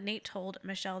found out that Nate told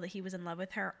Michelle that he was in love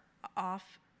with her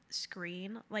off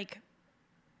screen. Like,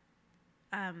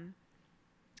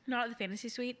 not at the fantasy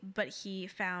suite, but he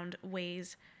found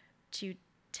ways to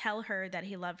tell her that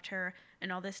he loved her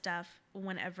and all this stuff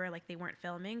whenever like they weren't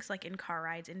filming. So like in car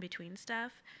rides in between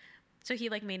stuff. So he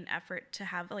like made an effort to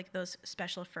have like those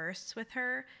special firsts with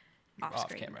her off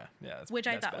screen. Camera. Yeah. Which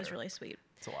I that's thought was better. really sweet.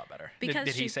 It's a lot better. Because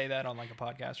did he say that on like a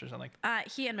podcast or something?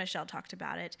 He and Michelle talked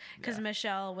about it because Yeah.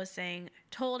 Michelle was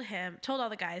told all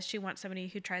the guys she wants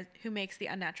somebody who makes the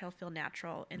unnatural feel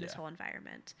natural in this Yeah. whole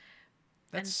environment.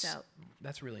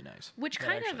 That's really nice. Which That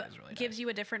kind of actually is really gives nice. you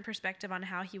a different perspective on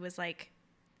how he was like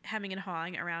hemming and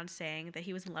hawing around saying that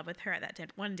he was in love with her at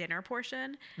that one dinner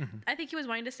portion. Mm-hmm. I think he was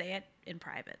wanting to say it in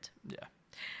private. Yeah.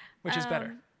 Which is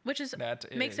better.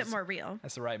 That makes it more real.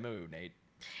 That's the right move, Nate.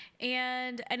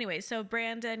 And anyway, so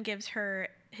Brandon gives her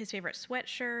his favorite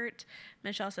sweatshirt.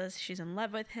 Michelle says she's in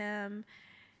love with him.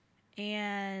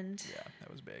 And Yeah, that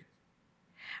was big.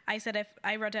 I said if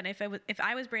I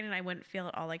was Brandon, I wouldn't feel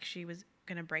at all like she was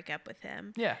gonna break up with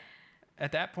him. Yeah.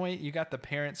 At that point, you got the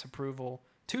parents' approval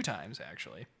 2 times,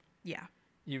 actually. Yeah.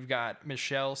 You've got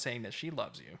Michelle saying that she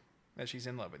loves you, that she's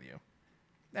in love with you.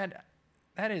 And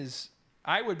that is,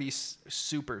 I would be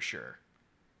super sure.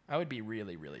 I would be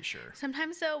really, really sure.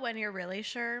 Sometimes though, when you're really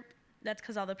sure, that's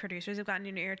because all the producers have gotten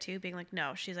in your ear too, being like,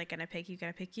 no, she's like gonna pick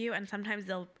you. And sometimes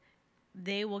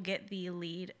they will get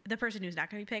the person who's not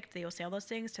gonna be picked. They will say all those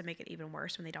things to make it even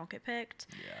worse when they don't get picked.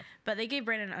 Yeah. But they gave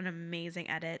Brandon an amazing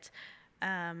edit.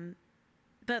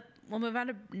 But we'll move on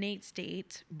to Nate's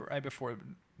date. Right before,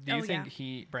 do you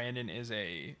think Brandon is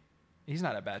he's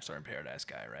not a Bachelor in Paradise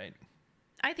guy, right?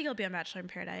 I think he'll be on Bachelor in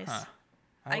Paradise. Huh.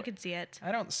 I could see it.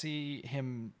 I don't see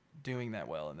him doing that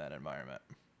well in that environment.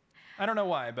 I don't know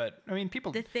why, but I mean,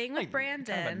 people. The thing with like, kind of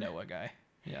a Brandon- Noah guy.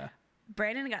 Yeah.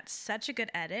 Brandon got such a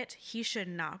good edit. He should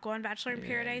not go on Bachelor in Yeah,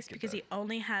 Paradise get because that. he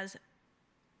only has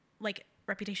like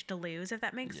reputation to lose, if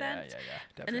that makes sense. Yeah,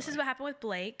 definitely. And this is what happened with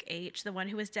Blake H, the one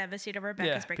who was devastated over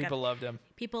Becca's breakup. people loved him.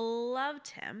 People loved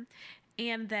him.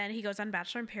 And then he goes on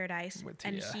Bachelor in Paradise With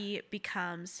and Tia. he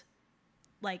becomes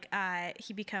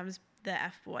the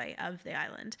F boy of the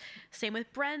island. Same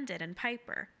with Brendan and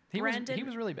Piper. He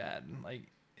was really bad.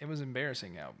 Like, it was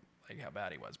embarrassing how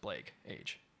bad he was. Blake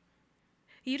H.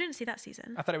 You didn't see that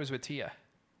season. I thought it was with Tia.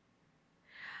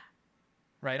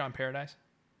 Right on Paradise.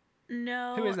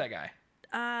 No. Who is that guy?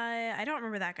 I don't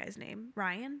remember that guy's name.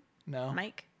 Ryan? No.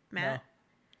 Mike? Matt?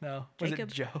 No. Was Jacob?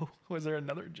 it Joe? Was there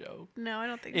another Joe? No, I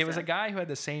don't think so. It was a guy who had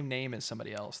the same name as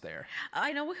somebody else there.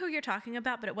 I know who you're talking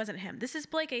about, but it wasn't him. This is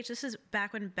Blake H. This is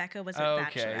back when Becca was with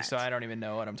Okay, Bachelorette. so I don't even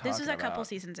know what I'm talking about. This was a couple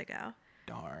seasons ago.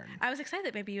 Darn. I was excited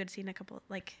that maybe you had seen a couple,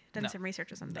 like done No. some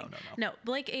research or something. No. No,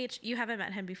 Blake H. You haven't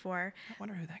met him before, I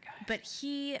wonder who that guy is. but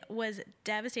he was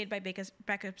devastated by Becca's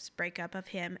breakup of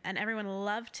him, and everyone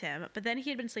loved him. But then he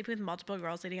had been sleeping with multiple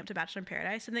girls leading up to Bachelor in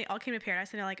Paradise, and they all came to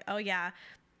Paradise, and they're like, "Oh yeah,"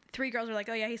 3 girls were like,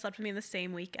 "Oh yeah, he slept with me in the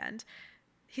same weekend."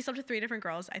 He slept with 3 different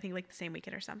girls, I think, like the same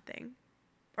weekend or something,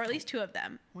 or at least 2 of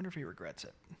them. I wonder if he regrets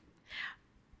it.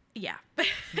 Yeah.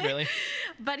 Really?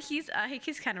 But he's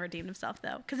kind of redeemed himself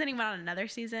though, because then he went on another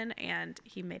season and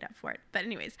he made up for it. But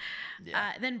anyways,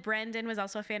 Yeah. then Brendan was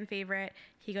also a fan favorite.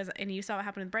 He goes, and you saw what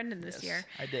happened with Brendan this year.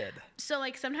 I did. So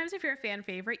like sometimes if you're a fan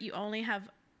favorite, you only have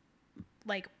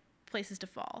like places to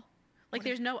fall. Like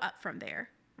there's no up from there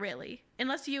really,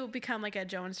 unless you become like a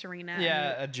Joe and Serena.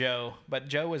 Yeah, a Joe, but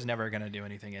Joe was never gonna do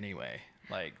anything anyway.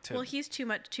 Well, he's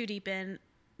too deep in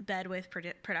bed with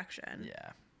production.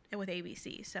 Yeah. With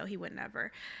ABC, so he would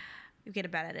never get a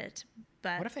bet at it.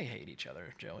 But what if they hate each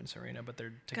other, Joe and Serena, but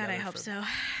they're together? God, I hope so.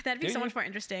 That'd be so much more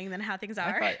interesting than how things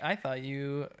are. I thought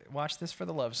you watched this for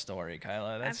the love story,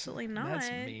 Kyla. That's absolutely not. That's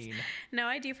mean. No,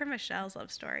 I do for Michelle's love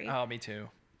story. Oh, me too.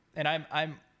 And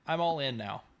I'm all in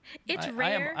now. It's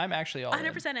rare. I'm actually all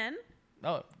 100% in.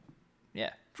 Oh, yeah.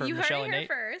 For You Michelle heard and it here Nate.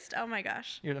 first. Oh my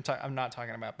gosh. I'm not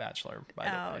talking about Bachelor, by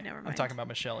the way. Never I'm mind. talking about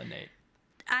Michelle and Nate.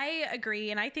 I agree,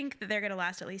 and I think that they're gonna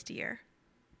last at least a year.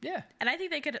 Yeah. And I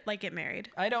think they could like get married.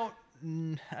 I don't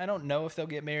know if they'll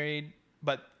get married,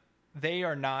 but they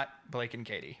are not Blake and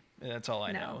Katie. That's all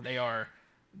I know. They are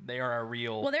a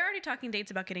real. Well, they're already talking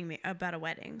dates about about a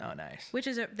wedding. Oh, nice. Which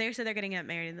is they said they're getting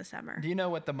married in the summer. Do you know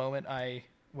what the moment I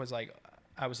was like,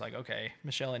 okay,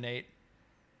 Michelle and Nate.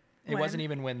 It When? wasn't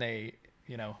even when they,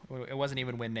 it wasn't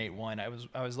even when Nate won. I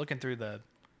was looking through the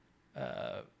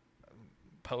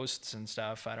posts and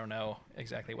stuff. I don't know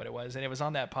exactly what it was, and it was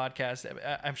on that podcast.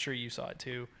 I'm sure you saw it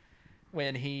too,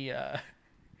 when they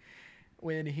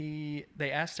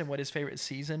asked him what his favorite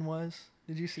season was.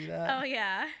 Did you see that? Oh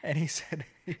yeah. And he said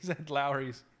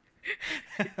Lowry's,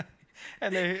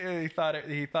 and he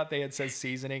thought they had said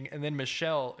seasoning, and then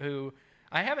Michelle, who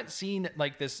I haven't seen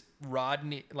like this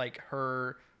Rodney, like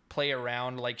her play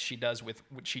around like she does with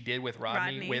what she did with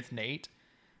Rodney. With Nate.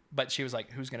 But she was like,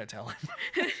 "Who's gonna tell him?"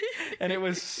 And it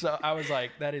was so. I was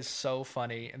like, "That is so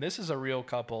funny." And this is a real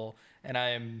couple, and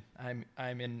I'm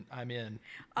in.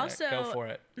 Also, go for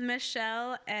it.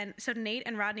 Michelle and so Nate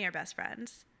and Rodney are best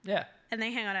friends. Yeah. And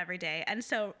they hang out every day. And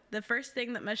so the first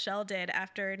thing that Michelle did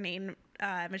after Nate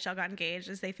and Michelle got engaged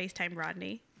is they FaceTimed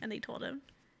Rodney and they told him.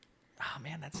 Oh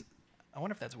man, I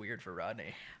wonder if that's weird for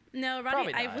Rodney. No,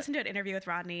 Rodney. I listened to an interview with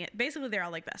Rodney. Basically, they're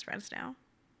all like best friends now.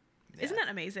 Yeah. Isn't that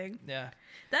amazing? Yeah.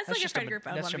 That's like a friend group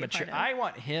I want to be part of. I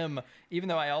want him, even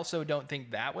though I also don't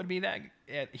think that would be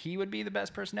he would be the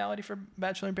best personality for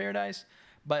Bachelor in Paradise,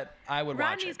 but I would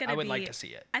watch it. I would like to see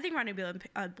it. I think Rodney will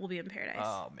be in Paradise.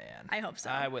 Oh, man. I hope so.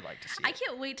 I would like to see it. I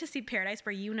can't wait to see Paradise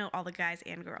where all the guys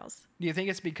and girls. Do you think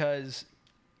it's because,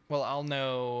 well, I'll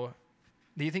know,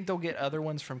 do you think they'll get other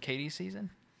ones from Katie's season?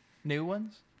 New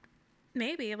ones?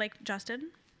 Maybe, like Justin.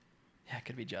 Yeah, it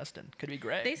could be Justin. Could be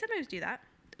Greg. They sometimes do that.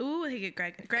 Ooh, they get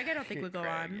Greg. Greg, I don't think would go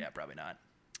on. Yeah, probably not.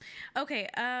 Okay,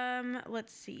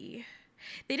 let's see.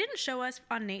 They didn't show us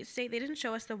on Nate's date. They didn't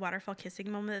show us the waterfall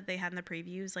kissing moment that they had in the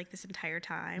previews like this entire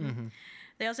time. Mm-hmm.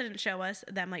 They also didn't show us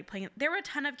them like playing. There were a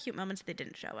ton of cute moments they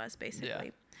didn't show us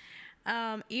basically.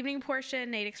 Yeah. Evening portion.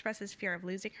 Nate expresses fear of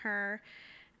losing her,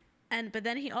 but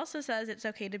then he also says it's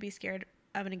okay to be scared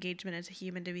of an engagement as a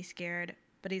human to be scared,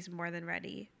 but he's more than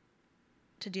ready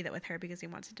to do that with her because he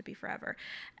wants it to be forever.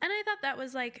 And I thought that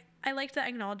was like, I liked that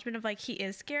acknowledgement of like, he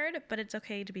is scared, but it's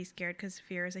okay to be scared because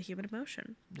fear is a human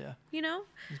emotion. Yeah. You know?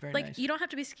 It's very like, nice. You don't have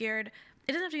to be scared.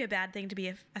 It doesn't have to be a bad thing to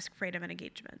be afraid of an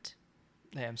engagement.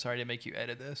 Hey, I'm sorry to make you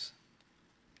edit this.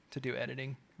 To do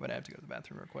editing, but I have to go to the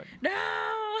bathroom real quick. No!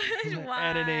 Why?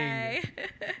 Editing.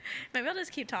 Maybe I'll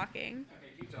just keep talking.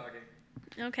 Okay, keep talking.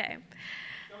 Okay.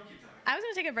 Don't keep talking. I was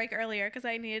going to take a break earlier because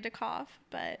I needed to cough,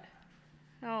 but...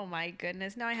 Oh my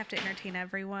goodness. Now I have to entertain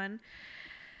everyone.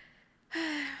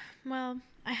 Well,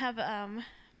 I have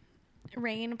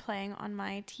rain playing on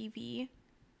my TV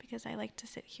because I like to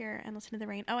sit here and listen to the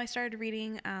rain. Oh, I started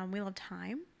reading Wheel of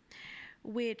Time,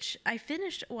 which I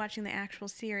finished watching the actual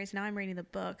series. Now I'm reading the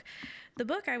book. The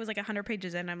book, I was like 100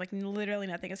 pages in. I'm like, literally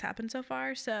nothing has happened so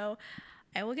far. So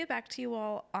I will get back to you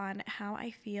all on how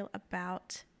I feel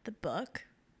about the book.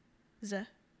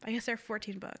 I guess there are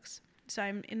 14 books. So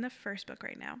I'm in the first book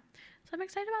right now. So I'm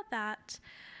excited about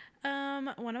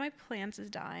that. One of my plants is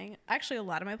dying. Actually, a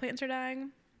lot of my plants are dying.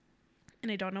 And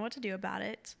I don't know what to do about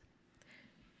it.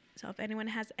 So if anyone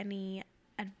has any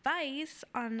advice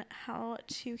on how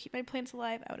to keep my plants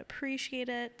alive, I would appreciate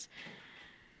it.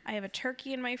 I have a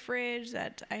turkey in my fridge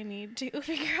that I need to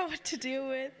figure out what to do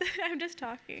with. I'm just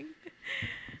talking.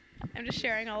 I'm just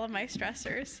sharing all of my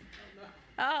stressors.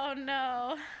 Oh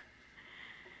no.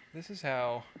 This is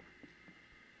how.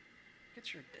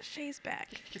 Get your. Shay's back.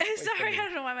 Get away from Sorry, me. I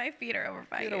don't know why my feet are over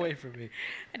by Get you. away from me.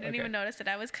 I didn't Okay. even notice that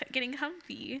I was getting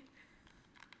comfy.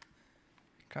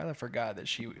 Kyla forgot that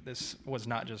this was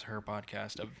not just her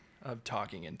podcast of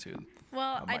talking into.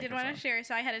 Well, a I did want microphone. to share.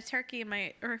 So I had a turkey in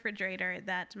my refrigerator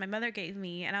that my mother gave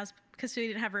me, and because we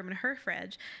didn't have room in her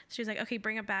fridge. So she was like, "Okay,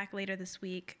 bring it back later this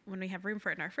week when we have room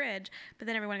for it in our fridge." But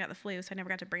then everyone got the flu, so I never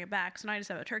got to bring it back. So now I just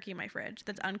have a turkey in my fridge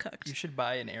that's uncooked. You should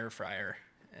buy an air fryer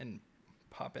and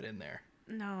pop it in there.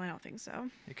 No, I don't think so.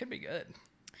 It could be good.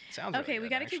 Sounds Okay, really we good,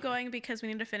 got to keep actually. going because we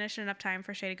need to finish in enough time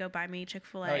for Shay to go buy me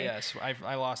Chick-fil-A. Oh yes,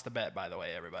 I lost the bet, by the way,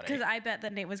 everybody. Because I bet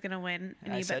that Nate was gonna win,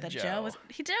 and I you said bet that Joe. Joe was.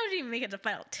 He didn't even make it to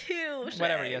final two. Shay.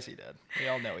 Whatever. Yes, he did. We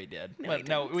all know he did. No, But he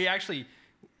no, didn't. we actually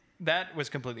that was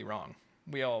completely wrong.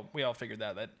 We all figured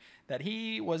that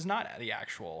he was not the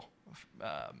actual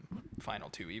final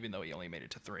two, even though he only made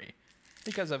it to three,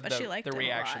 because of But she liked the him a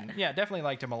reaction. lot. Yeah, definitely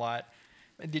liked him a lot.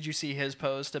 Did you see his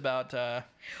post about Where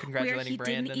congratulating he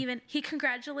Brandon? didn't even he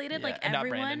congratulated like not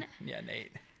everyone Brandon. Yeah,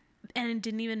 Nate. and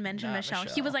didn't even mention Not Michelle. He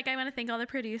Michelle. was like, I want to thank all the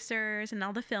producers and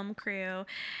all the film crew,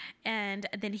 and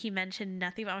then he mentioned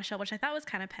nothing about Michelle, which I thought was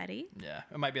kind of petty. Yeah,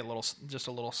 it might be just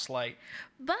a little slight.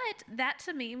 But that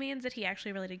to me means that he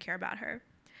actually really did care about her.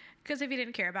 Because if he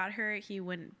didn't care about her, he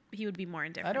would be more I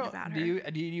indifferent don't. about Do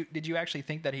her. you did you actually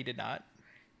think that he did not?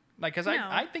 Like, because No.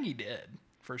 I think he did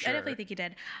for sure. I definitely think he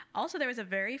did. Also, there was a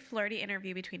very flirty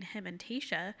interview between him and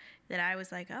Tasha that I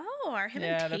was like, oh, are him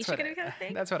Yeah, and that's Tasha what going to become a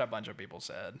thing? that's what a bunch of people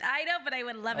said. I know, but I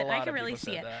would love A it. I lot could of really people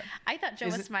see said it. that. I thought Joe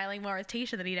Is was it- smiling more with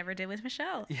Tasha than he'd ever did with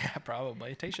Michelle. Yeah,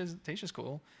 probably. Tasha's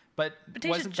cool, but Tasha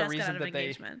wasn't the just got reason out of that they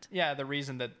engagement. yeah the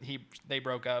reason that they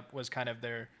broke up was kind of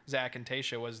their Zach and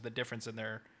Tasha was the difference in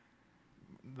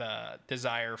the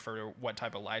desire for what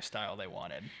type of lifestyle they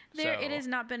wanted. It has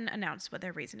not been announced what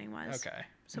their reasoning was. Okay,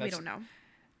 So we don't know.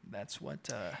 That's what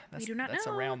do not that's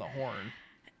know. around the horn.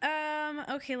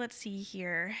 Okay, let's see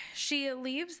here. She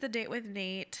leaves the date with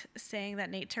Nate, saying that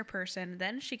Nate's her person.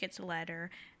 Then she gets a letter,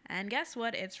 and guess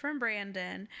what? It's from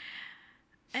Brandon.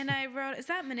 And I wrote, "Is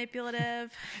that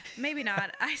manipulative? Maybe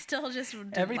not. I still just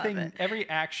didn't love it." Every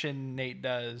action Nate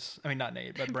does, I mean not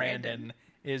Nate, but Brandon. Brandon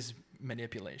is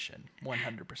manipulation,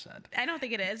 100%. I don't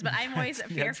think it is, but I'm always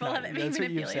fearful of it being That's what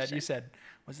you manipulation. said. You said,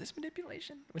 "Was this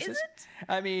manipulation? Was Is this?" it?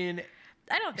 I mean,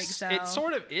 I don't think so. it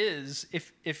sort of is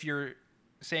if you're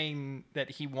saying that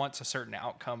he wants a certain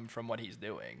outcome from what he's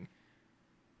doing,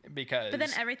 because But then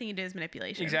everything you do is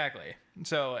manipulation. exactly.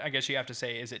 So I guess you have to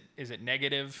say, is it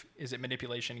negative? Is it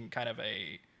manipulation kind of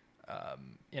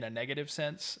in a negative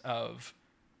sense of,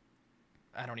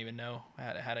 I don't even know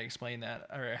how to explain that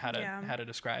or how to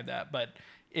describe that, but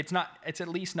it's at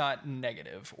least not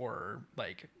negative or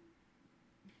like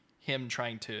him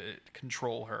trying to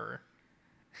control her.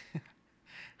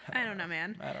 I don't know,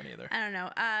 man. I don't either. I don't know.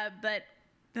 But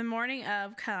the morning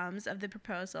of comes of the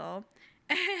proposal,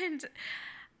 and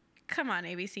come on,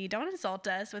 ABC, don't insult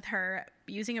us with her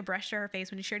using a brush to her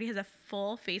face when she already has a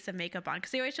full face of makeup on.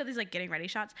 Because they always show these like getting ready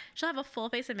shots. She'll have a full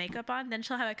face of makeup on, then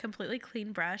she'll have a completely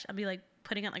clean brush and be like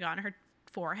putting it like on her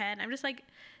forehead. I'm just like,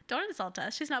 don't insult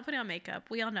us. She's not putting on makeup.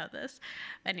 We all know this.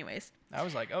 Anyways. I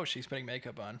was like, oh, she's putting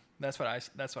makeup on. That's what I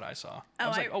saw. Oh, I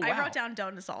was like, oh wow. I wrote down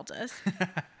don't insult us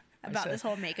about this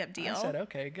whole makeup deal. I said,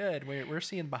 okay, good. We're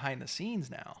seeing behind the scenes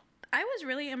now. I was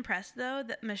really impressed though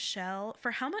that Michelle,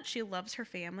 for how much she loves her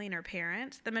family and her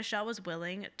parents, that Michelle was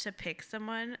willing to pick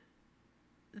someone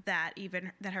that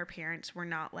her parents were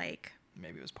not like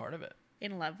Maybe it was part of it.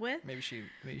 in love with. Maybe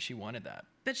she wanted that.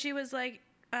 But she was like,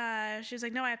 no,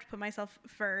 I have to put myself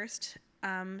first.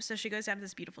 So she goes down to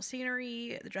this beautiful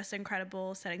scenery. The dress is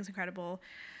incredible. Setting's incredible.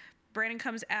 Brandon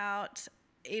comes out.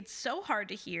 It's so hard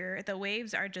to hear. The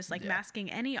waves are just like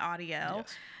masking any audio.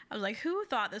 Yes. I was like, who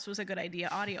thought this was a good idea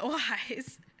audio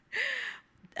wise?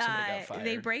 Somebody got fired.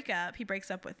 They break up. She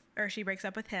breaks up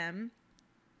with him.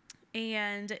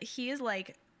 And he is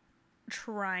like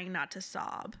trying not to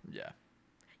sob. Yeah.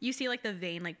 You see like the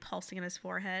vein like pulsing in his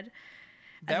forehead.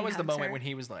 as That he was the hugs moment her. when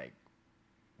he was like,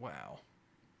 wow,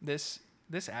 this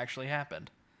actually happened.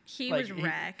 He like, was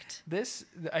wrecked.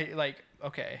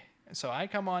 Okay, so I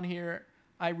come on here.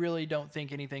 I really don't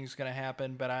think anything's going to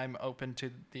happen, but I'm open to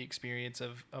the experience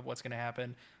of what's going to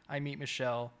happen. I meet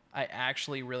Michelle. I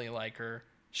actually really like her.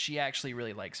 She actually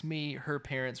really likes me. Her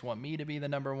parents want me to be the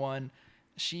number one.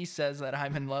 She says that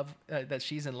I'm in love, that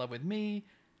she's in love with me.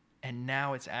 And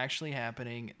now it's actually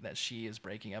happening that she is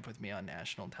breaking up with me on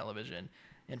national television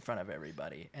in front of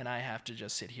everybody. And I have to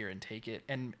just sit here and take it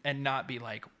and not be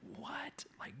like, what?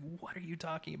 Like, what are you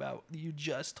talking about? You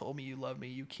just told me you love me.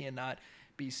 You cannot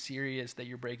be serious that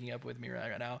you're breaking up with me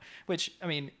right now. Which, I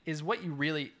mean, is what you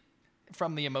really,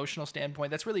 from the emotional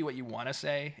standpoint, that's really what you want to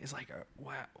say is like,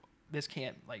 wow, this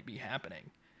can't like be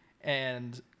happening.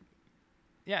 And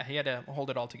yeah, he had to hold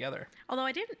it all together. Although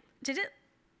I didn't,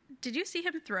 did you see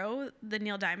him throw the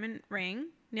Neil Diamond ring?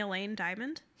 Neil Lane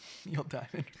Diamond? Neil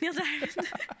Diamond. Neil Diamond.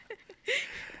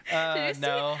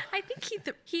 No. I think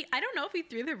he I don't know if he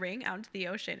threw the ring out into the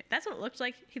ocean. That's what it looked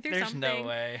like. He threw There's something. no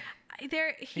way.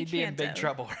 He'd be in big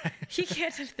trouble, right? He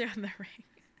can't have thrown the ring.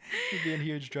 He'd be in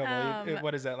huge trouble.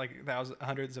 What is that, like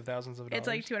hundreds of thousands of dollars? It's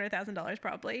like $200,000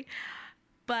 probably.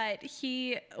 But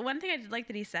one thing I did like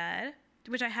that he said,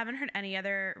 which I haven't heard any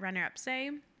other runner-up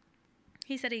say,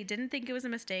 he said he didn't think it was a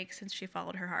mistake since she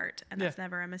followed her heart, and that's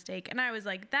never a mistake. And I was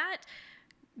like,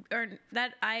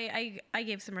 I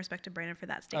gave some respect to Brandon for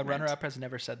that statement. A runner-up has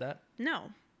never said that? No.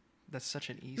 That's such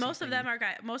an easy Most thing. of them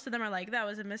are like, that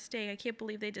was a mistake. I can't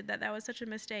believe they did that. That was such a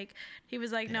mistake. He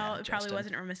was like, no, it probably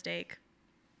wasn't a mistake.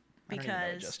 Because I don't even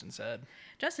know what Justin said.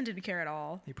 Justin didn't care at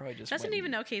all. He probably just Justin didn't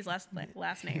even know Kay's last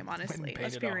name, honestly.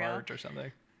 Let's be real. Heart or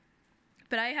something.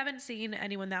 But I haven't seen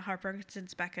anyone that heartbroken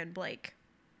since Becca and Blake.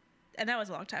 And that was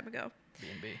a long time ago.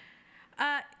 B&B.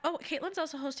 Caitlin's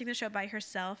also hosting the show by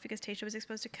herself because Tayshia was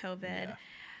exposed to COVID. Yeah.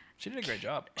 She did a great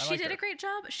job. She did a great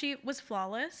job. She was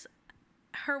flawless.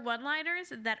 Her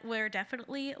one-liners that were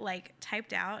definitely like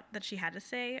typed out that she had to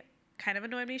say kind of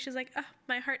annoyed me. She's like, oh,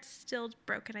 my heart's still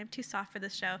broken. I'm too soft for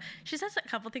this show. She says a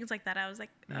couple things like that. I was like,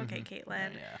 okay,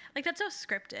 Caitlin. Yeah. Like, that's so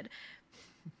scripted.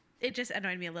 It just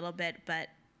annoyed me a little bit, but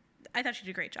I thought she did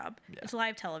a great job. Yeah. It's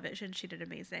live television. She did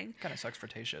amazing. Kind of sucks for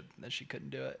Tayshia that she couldn't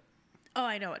do it. Oh,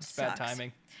 I know. It's sucks. Bad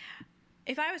timing.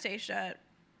 If I was Tayshia,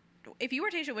 if you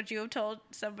were Tayshia, would you have told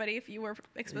somebody if you were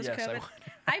exposed to COVID?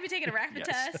 I'd be taking a rapid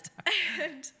test.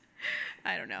 And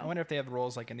I don't know. I wonder if they have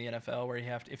rules like in the NFL where you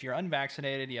have to, if you're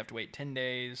unvaccinated, you have to wait 10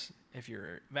 days. If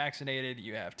you're vaccinated,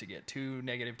 you have to get 2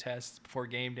 negative tests before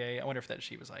game day. I wonder if that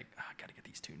she was like, I got to get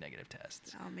these 2 negative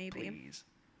tests. Oh, maybe. Please.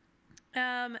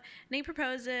 Nate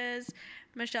proposes.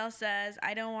 Michelle says,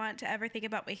 I don't want to ever think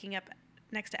about waking up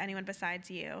next to anyone besides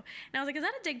you. And I was like, is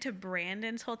that a dig to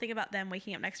Brandon's whole thing about them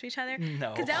waking up next to each other?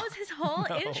 No. Because that was his whole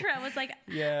intro. Was like,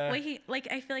 waking, like,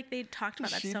 I feel like they talked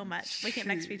about that so much, waking up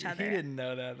next to each other. He didn't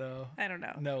know that, though. I don't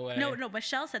know. No way. No,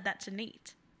 Michelle said that to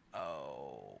Nate.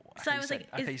 Oh. So I was like,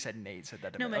 I thought you said Nate said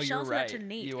that to me. No, Michelle said that to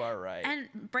Nate. You are right. And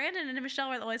Brandon and Michelle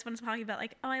were always ones talking about,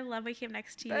 like, oh, I love waking up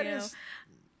next to you. Is,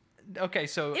 okay,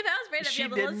 so if I was Brandon, I'd be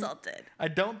a little insulted. I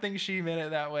don't think she meant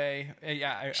it that way.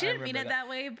 Yeah, she didn't mean it that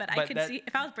way, but I could see.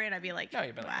 If I was Brandon, I'd be like, no,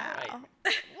 you'd be wow. Like,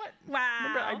 what? Wow.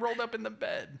 Remember, I rolled up in the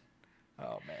bed.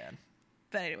 Oh, man.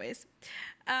 But anyways,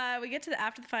 we get to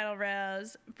after the final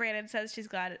rose. Brandon says he's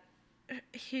glad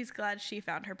she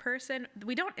found her person.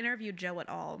 We don't interview Joe at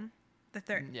all. The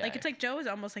third, it's like Joe is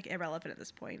almost like irrelevant at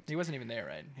this point. He wasn't even there,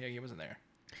 right? Yeah, he wasn't there.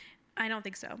 I don't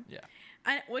think so. Yeah.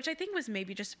 Which I think was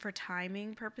maybe just for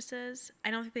timing purposes.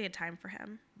 I don't think they had time for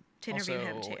him to interview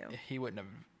him too. He wouldn't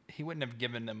have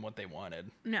given them what they wanted.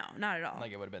 No, not at all.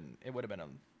 Like it would have been a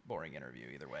boring interview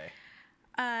either way.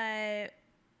 I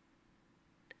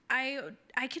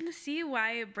can see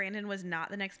why Brandon was not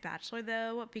the next Bachelor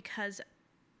though, because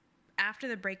after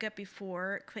the breakup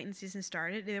before Clayton's season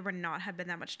started, there would not have been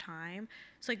that much time.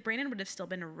 So like Brandon would have still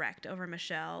been wrecked over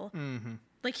Michelle. Mm-hmm.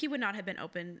 Like he would not have been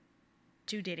open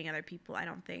to dating other people, I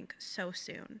don't think, so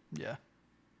soon. Yeah.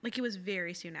 Like it was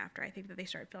very soon after, I think, that they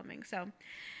started filming. So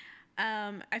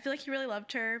I feel like he really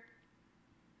loved her.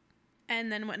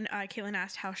 And then when Caitlin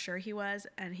asked how sure he was,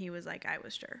 and he was like, I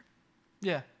was sure.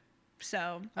 Yeah.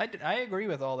 So I agree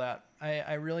with all that.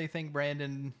 I really think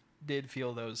Brandon did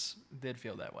feel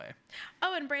that way.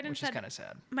 Oh, and Brandon said, which is kind of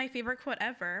sad. My favorite quote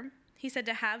ever. He said,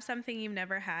 to have something you've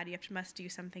never had, you must do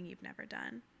something you've never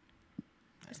done.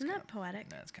 Isn't that poetic?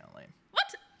 That's kind of lame.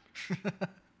 What?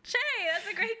 Shay, that's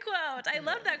a great quote. I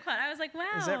love that quote. I was like, wow.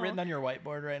 Is that written on your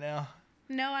whiteboard right now?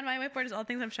 No, on my whiteboard is all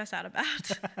things I'm stressed out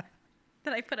about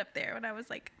that I put up there when I was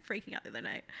like freaking out the other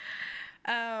night.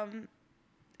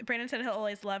 Brandon said he'll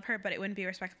always love her, but it wouldn't be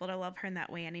respectful to love her in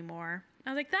that way anymore. I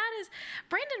was like,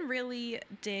 Brandon really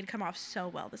did come off so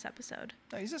well this episode.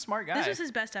 No, he's a smart guy. This was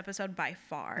his best episode by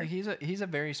far. Like he's a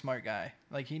very smart guy.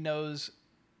 Like he knows,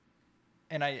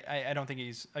 and I don't think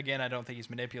he's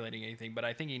manipulating anything, but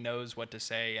I think he knows what to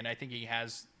say, and I think he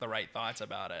has the right thoughts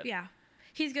about it. Yeah.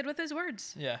 He's good with his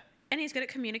words. Yeah. And he's good at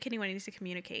communicating when he needs to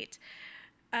communicate.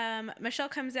 Michelle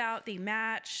comes out, the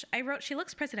match. I wrote, she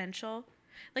looks presidential.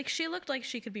 Like, she looked like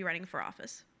she could be running for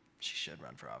office. She should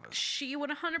run for office. She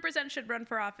 100% should run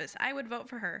for office. I would vote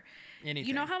for her. Anything.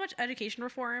 You know how much education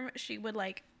reform she would,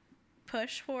 like,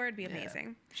 push for? It'd be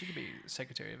amazing. She could be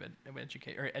Secretary of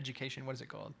Education. What is it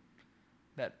called?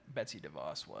 That Betsy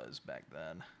DeVos was back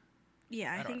then.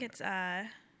 Yeah, I think it's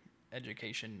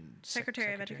Education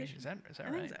Secretary of Education. Is that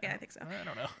right? So. Yeah, I think so. I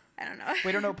don't know. I don't know.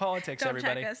 We don't know politics, Don't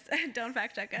everybody. check us. Don't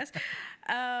fact check us.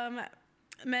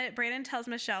 Brandon tells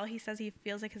Michelle he says he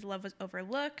feels like his love was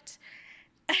overlooked,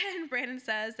 and Brandon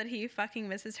says that he fucking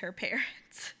misses her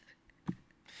parents.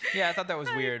 Yeah, I thought that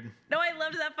was weird. No, I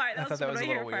loved that part. That was one of my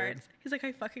favorite weird. parts. He's like,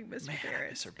 I fucking miss my parents. I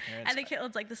miss her parents. And then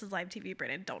Caitlin's like, this is live TV,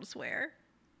 Brandon. Don't swear.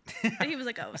 And he was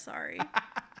like, oh, sorry.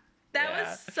 That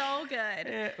was so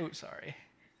good. Oh, sorry.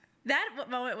 That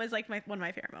moment was like one of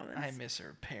my favorite moments. I miss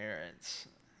her parents.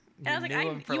 And I was like, knew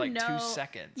him for like 2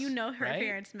 seconds. You know her right?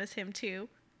 parents miss him too.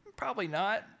 Probably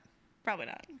not. Probably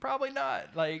not. Probably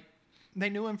not. Like, they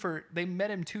met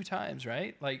him 2 times,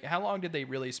 right? Like, how long did they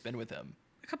really spend with him?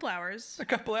 A couple hours. A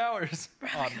couple hours.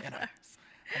 Probably Oh man, I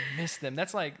miss them.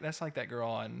 That's like that girl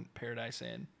on Paradise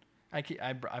Inn.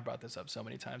 I brought this up so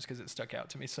many times because it stuck out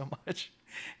to me so much.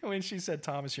 When she said,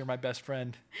 "Thomas, you're my best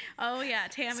friend." Oh yeah,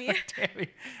 Tammy. Like, Tammy.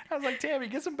 I was like, Tammy,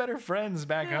 get some better friends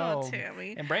back home.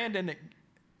 Tammy. And Brandon,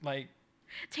 like,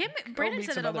 Brandon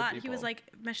said it a lot. People. He was like,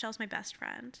 Michelle's my best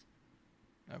friend.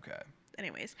 Okay.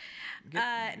 Anyways,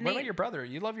 what about your brother?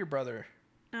 You love your brother.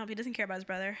 No, he doesn't care about his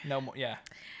brother. No, yeah.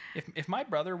 If I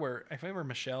were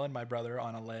Michelle and my brother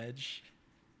on a ledge,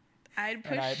 I'd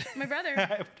push my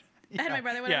brother. And my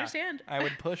brother would understand. I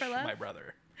would push my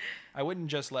brother. I wouldn't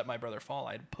just let my brother fall.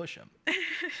 I'd push him.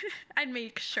 I'd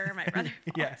make sure my brother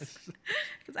falls. Yes.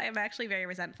 Because I am actually very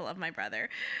resentful of my brother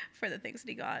for the things that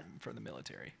he got. For the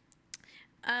military.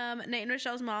 Nate and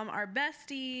Michelle's mom are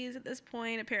besties at this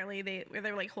point. Apparently, they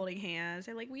were like holding hands.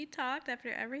 They're like, we talked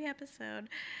after every episode.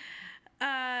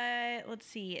 Let's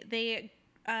see. Nate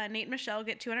and Michelle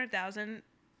get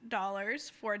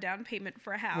 $200,000 for a down payment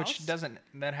for a house.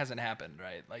 That hasn't happened,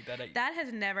 right? Like that. That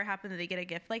has never happened that they get a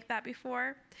gift like that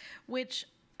before, which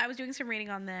I was doing some reading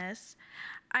on this.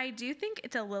 I do think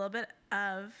it's a little bit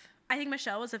of, I think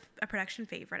Michelle was a production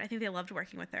favorite. I think they loved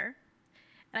working with her.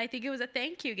 And I think it was a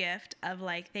thank you gift of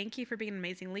like, thank you for being an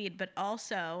amazing lead, but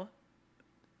also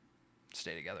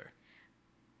stay together.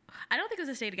 I don't think it was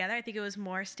a stay together. I think it was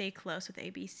more stay close with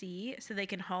ABC so they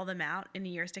can haul them out in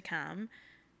years to come.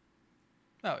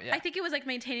 Oh, yeah. I think it was like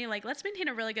maintaining, like, let's maintain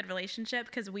a really good relationship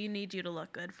because we need you to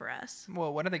look good for us.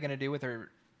 Well, what are they going to do with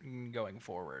her going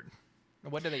forward?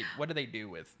 What do they do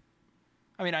with?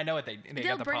 I mean, I know what they got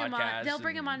the podcast. They'll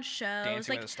bring them on shows,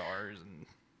 Dancing like with the Stars and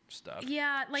stuff.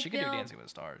 Yeah, like she could do Dancing with the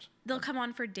Stars. They'll come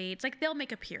on for dates, like they'll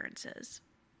make appearances,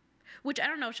 which I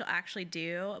don't know if she'll actually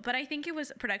do. But I think it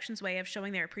was production's way of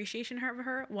showing their appreciation of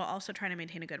her while also trying to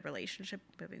maintain a good relationship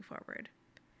moving forward.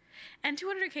 And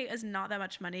 $200K is not that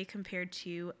much money compared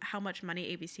to how much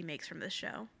money ABC makes from this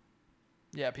show.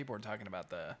 Yeah, people were talking about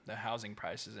the housing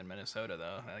prices in Minnesota,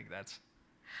 though. I think that's...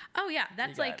 Oh, yeah.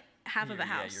 That's like half of a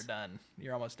house. Yeah, you're done.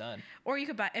 You're almost done. Or you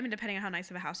could buy... I mean, depending on how nice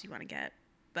of a house you want to get.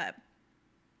 But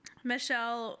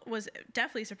Michelle was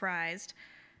definitely surprised.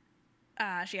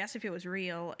 She asked if it was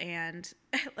real. And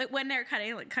like when they're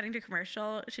cutting to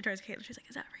commercial, she turns to Caitlin. She's like,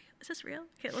 is that real? Is this real?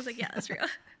 Caitlin was like, yeah, that's real.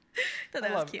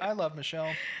 That was cute. I love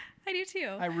Michelle. I do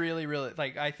too. I really, really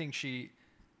like. I think she's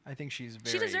very.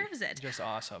 She deserves it. Just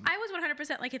awesome. I was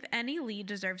 100% like, if any lead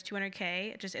deserves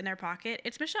 $200K just in their pocket,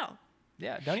 it's Michelle.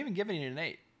 Yeah, don't even give any to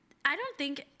Nate. I don't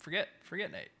think. Forget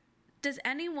Nate. Has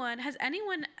anyone?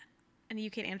 And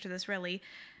you can't answer this really.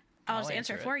 I'll just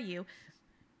answer it for you.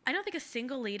 I don't think a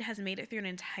single lead has made it through an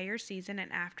entire season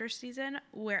and after season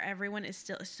where everyone is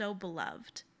still so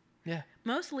beloved. Yeah.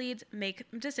 Most leads make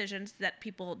decisions that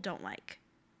people don't like.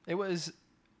 It was,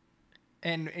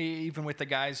 and even with the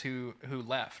guys who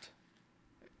left,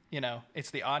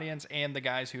 it's the audience and the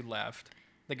guys who left,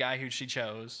 the guy who she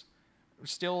chose,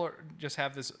 still just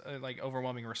have this like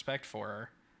overwhelming respect for her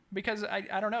because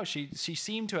I don't know, she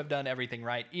seemed to have done everything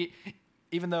right,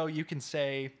 even though you can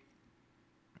say,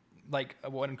 like,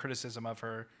 one criticism of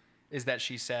her is that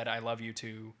she said "I love you"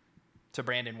 to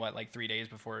Brandon, 3 days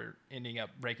before ending up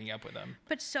breaking up with him.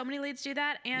 But so many leads do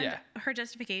that, and her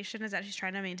justification is that she's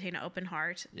trying to maintain an open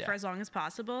heart for as long as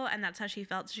possible, and that's how she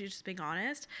felt. So she's just being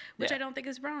honest, which I don't think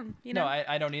is wrong. No,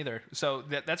 I don't either. So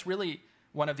that's really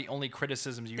one of the only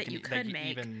criticisms you can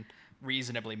even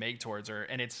reasonably make towards her,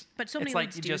 and it's. But so many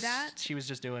leads do that. She was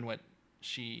just doing what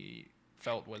she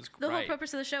felt was the right. whole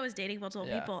purpose of the show is dating multiple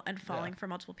people and falling for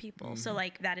multiple people. Mm-hmm. So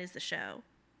that is the show.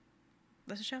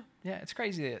 That's the show. Yeah, it's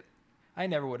crazy that I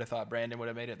never would have thought Brandon would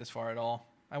have made it this far at all.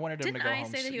 I wanted him Didn't to go I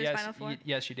home. say that he was yes, Final Four?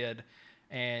 Yes, you did.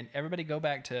 And everybody go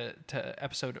back to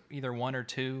episode either 1 or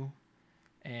 2.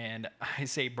 And I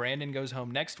say Brandon goes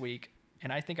home next week.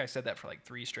 And I think I said that for like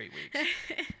 3 straight weeks.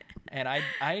 And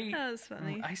That was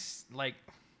funny.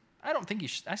 I don't think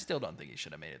I still don't think he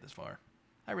should have made it this far.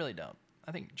 I really don't.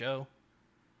 I think Joe,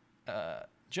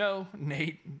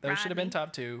 Nate, those should have been Rodney.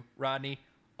 top 2. Rodney,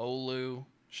 Olu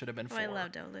should have been 4. I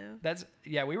loved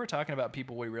Olu. We were talking about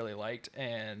people we really liked,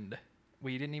 and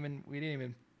we didn't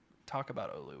even talk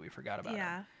about Olu. We forgot about him.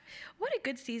 Yeah. What a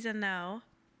good season, though.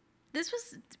 This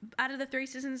was, out of the 3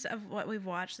 seasons of what we've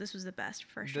watched, this was the best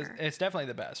for sure. It's definitely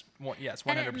the best. Yes,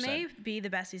 100%. And it may be the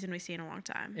best season we've seen in a long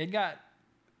time. It got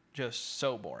just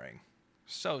so boring.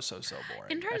 So boring.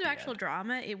 In terms at of the actual end.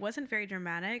 drama, it wasn't very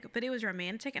dramatic, but it was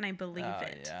romantic, and I believe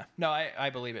it. Yeah. No, I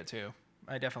believe it too.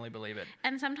 I definitely believe it.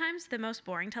 And sometimes the most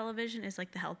boring television is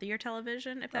like the healthier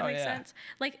television, if that Oh, makes yeah. sense.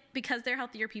 Like, because they're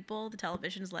healthier people, the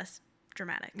television is less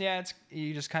dramatic. Yeah,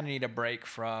 you just kind of need a break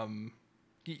from,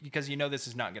 because this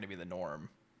is not going to be the norm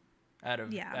out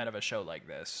of a show like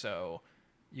this. So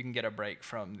you can get a break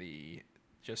from the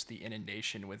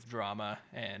inundation with drama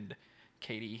and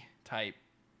Katie type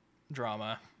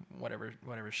drama, whatever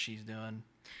she's doing.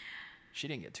 She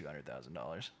didn't get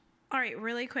 $200,000. All right,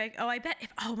 really quick.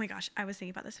 Oh my gosh, I was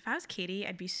thinking about this. If I was Katie,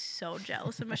 I'd be so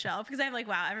jealous of Michelle because I'm like,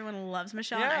 wow, everyone loves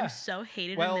Michelle. And Yeah. I'm so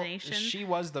hated Well, in the nation. she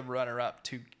was the runner-up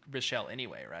to Michelle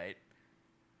anyway, right?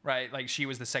 Right, like she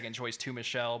was the second choice to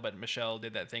Michelle, but Michelle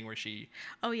did that thing where she.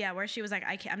 Oh yeah, where she was like,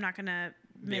 I'm not gonna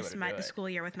Be able miss to do the it. school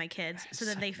year with my kids. So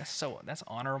then they. That's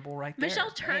honorable right there. Michelle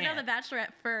turned down Man. The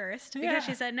Bachelorette first Yeah. because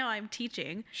she said, no, I'm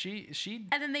teaching. She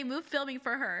And then they moved filming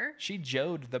for her. she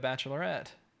Joe'd the Bachelorette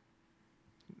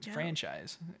Joe.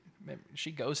 franchise. She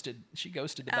ghosted the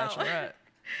Oh. Bachelorette.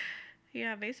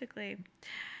 Yeah, basically.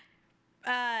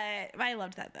 I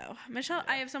loved that though. Michelle,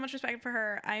 I have so much respect for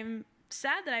her. I'm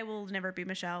sad that I will never be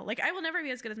Michelle. Like, I will never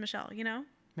be as good as Michelle, you know?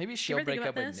 Maybe ever she'll think break about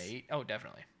up with this? Nate. Oh,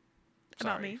 definitely.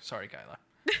 About me? Sorry, Kyla.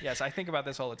 Yes, I think about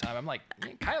this all the time. I'm like,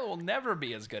 Kyla will never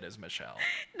be as good as Michelle.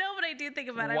 No, but I do think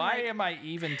about it. Why I'm like, am I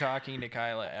even talking to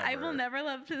Kyla ever? I will never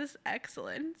live to this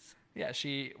excellence. Yeah,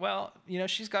 she's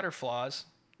got her flaws.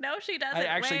 No, she doesn't. I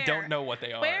actually Where? don't know what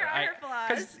they are. Where are her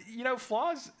flaws? Because,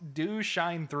 flaws do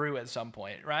shine through at some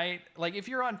point, right? Like, if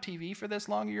you're on TV for this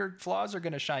long, your flaws are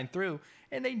going to shine through.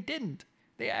 And they didn't.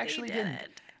 They actually They didn't.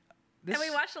 didn't. This, And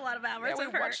we watched a lot of hours yeah,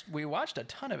 of her we watched a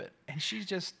ton of it. And she's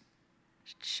just,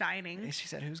 shining. she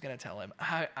said, who's going to tell him?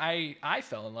 I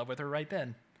fell in love with her right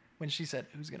then when she said,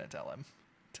 who's going to tell him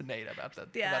to Nate about the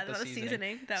Yeah, about the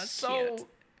seasoning. That was so, cute.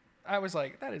 I was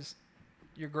like,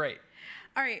 you're great.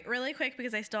 All right, really quick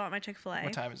because I still want my Chick-fil-A.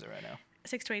 What time is it right now?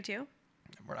 6:22.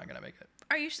 We're not going to make it.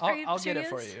 Are you? I'll get it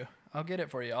for serious? you. I'll get it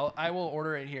for you. I will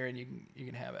order it here and you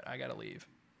can have it. I gotta leave.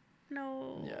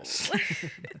 No. Yes.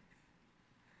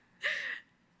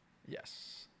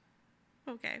 Yes.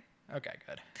 Okay. Okay,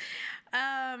 good.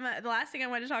 The last thing I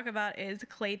want to talk about is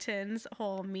Clayton's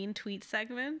whole mean tweet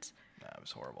segment. That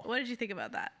was horrible. What did you think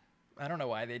about that? I don't know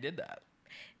why they did that.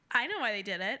 I know why they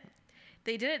did it.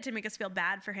 They did it to make us feel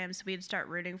bad for him so we'd start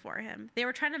rooting for him. They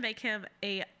were trying to make him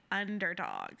a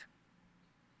underdog.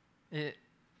 It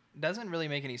doesn't really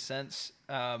make any sense.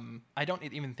 I don't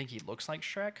even think he looks like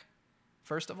Shrek.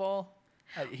 First of all,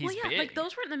 he's well, yeah, big. like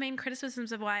those weren't the main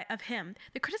criticisms of him.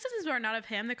 The criticisms are not of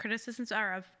him. The criticisms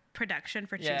are of production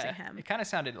for choosing him. It kind of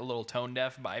sounded a little tone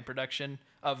deaf by production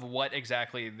of what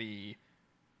exactly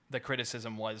the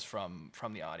criticism was from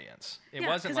the audience. It Yeah,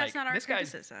 wasn't 'cause like that's not our this guy's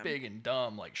criticism. big and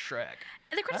dumb like Shrek.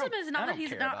 And the criticism is I not that don't he's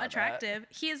care not about attractive.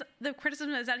 The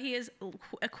criticism is that he is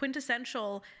a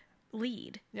quintessential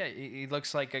lead. Yeah, he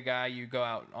looks like a guy you go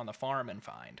out on the farm and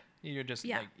find. You're just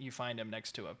Yeah. like you find him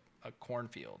next to a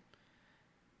cornfield.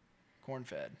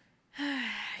 Corn-fed.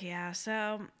 Yeah,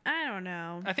 so I don't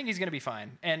know. I think he's going to be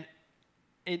fine. And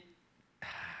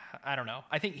I don't know.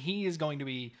 I think he is going to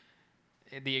be,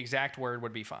 the exact word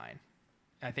would be fine.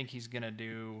 I think he's going to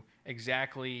do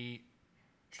exactly.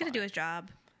 He's going to do his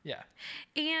job. Yeah.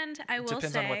 And I will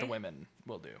Depends say on what the women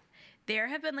will do. there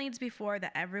have been leads before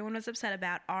that everyone was upset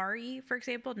about. Ari, for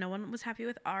example, no one was happy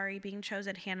with Ari being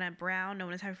chosen. Hannah Brown, no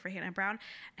one was happy for Hannah Brown.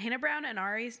 Hannah Brown and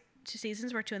Ari's 2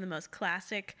 seasons were 2 of the most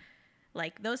classic.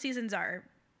 Like, those seasons are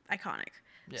iconic.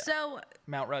 Yeah. So,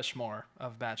 Mount Rushmore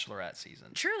of Bachelorette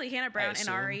seasons. truly, Hannah Brown and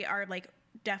assume. Ari are, like,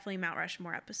 definitely Mount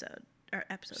Rushmore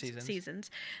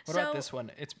seasons. What about this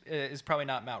one? It's probably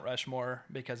not Mount Rushmore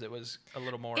because it was a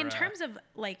little more. In terms of,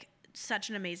 like, such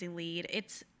an amazing lead,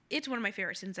 it's one of my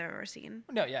favorite seasons I've ever seen.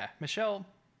 No, yeah, Michelle.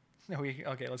 No,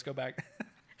 okay. Let's go back.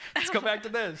 Let's go back to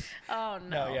this. Oh,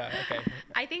 no. No, yeah, okay.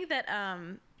 I think that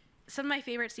some of my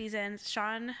favorite seasons,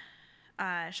 Sean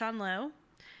Sean Lowe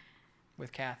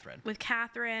With Catherine. with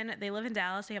Catherine. They live in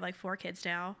Dallas. They have like 4 kids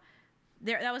now.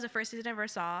 That was the first season I ever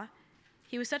saw.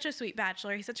 He was such a sweet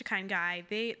bachelor. He's such a kind guy.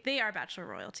 They are bachelor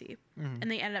royalty. And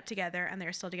they ended up together, and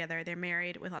they're still together. They're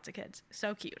married with lots of kids.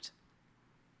 So cute.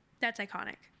 That's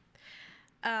iconic.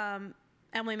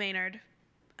 Emily Maynard,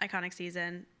 iconic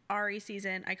season. Ari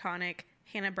season, iconic.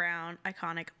 Hannah Brown,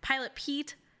 iconic. Pilot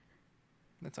Pete,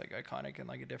 That's like iconic in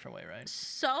like a different way, right?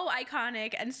 so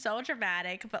iconic and so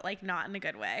dramatic, but like not in a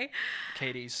good way.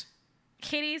 Katie's.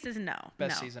 Katie's is no.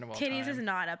 Best no. season of all Katie's time. is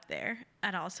not up there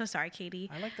at all. So sorry, Katie.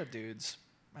 I like the dudes.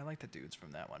 I like the dudes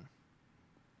from that one.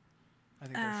 I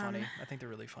think they're funny. I think they're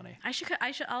really funny.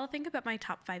 I'll think about my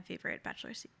top 5 favorite Bachelor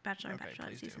and Okay, Bachelorette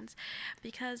please do. seasons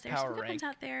because there's Power some good ones rank.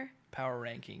 out there. Power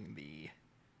ranking the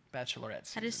Bachelorette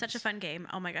seasons. That is such a fun game.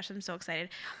 Oh my gosh, I'm so excited.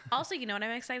 Also, you know what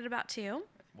I'm excited about too?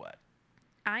 What?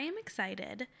 I am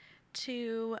excited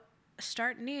to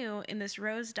start new in this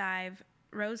Rose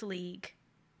League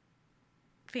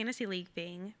fantasy league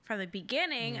thing from the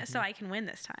beginning so I can win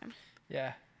this time.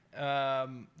 Yeah.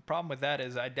 Problem with that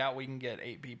is I doubt we can get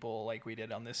 8 people like we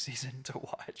did on this season to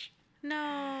watch.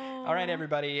 No. All right,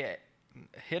 everybody,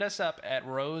 hit us up at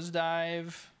Rose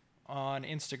Dive on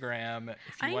Instagram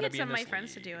if I you need want to to be get in some of this my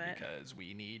friends to league, do it. because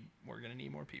we're gonna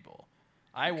need more people.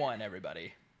 I won,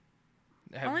 everybody.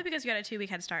 Only because you got a 2-week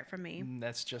head start from me.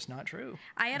 That's just not true.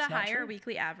 I had That's a not higher true.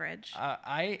 weekly average.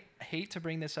 I hate to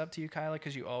bring this up to you, Kyla,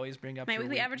 because you always bring up My your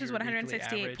weekly average is your weekly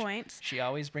 168 average. points. She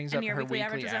always brings And up your her weekly weekly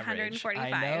average is average.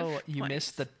 145 I know you points.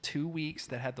 missed the 2 weeks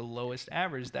that had the lowest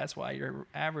average. That's why your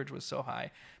average was so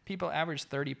high. People average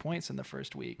 30 points in the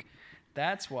first week.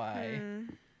 That's why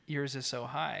yours is so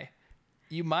high.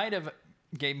 You might have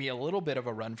gave me a little bit of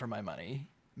a run for my money.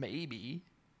 Maybe.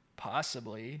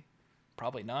 Possibly.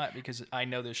 Probably not, because I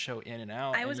know this show in and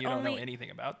out, and you don't know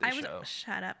anything about this show.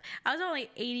 Shut up. I was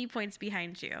only 80 points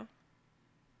behind you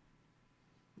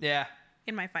Yeah.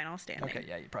 in my final standing. Okay,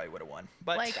 yeah, you probably would have won.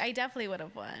 But Like, I definitely would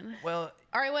have won. well,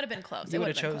 Or I would have been close. you It would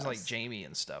would have been chose close. like Jamie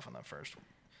and stuff on the first one.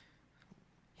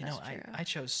 You That's know, true. I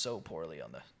chose so poorly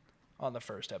on the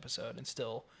first episode and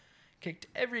still kicked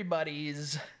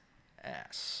everybody's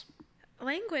ass.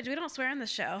 Language. We don't swear on the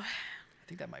show.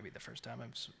 I think that might be the first time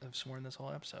I've sworn this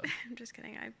whole episode. I'm just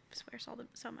kidding. I swear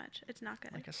so much. It's not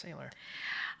good. Like a sailor.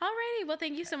 Alrighty. Well,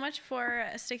 thank you so much for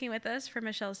sticking with us for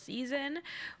Michelle's season.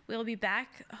 We'll be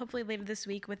back hopefully later this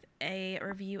week with a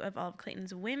review of all of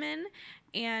Clayton's women.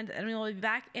 And then we will be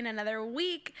back in another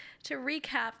week to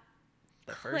recap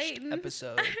The first Clayton's-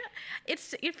 episode.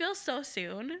 It feels so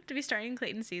soon to be starting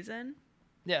Clayton's season.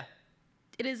 Yeah.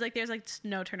 It is like there's like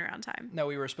no turnaround time. No,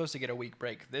 we were supposed to get a week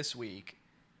break this week,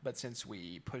 but since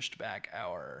we pushed back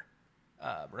our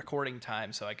recording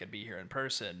time so I could be here in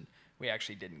person, we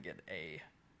actually didn't get a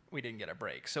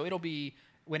break. So it'll be,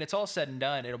 when it's all said and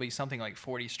done, it'll be something like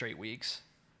 40 straight weeks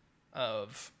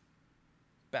of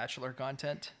Bachelor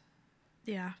content,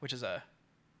 Yeah. which is a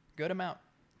good amount,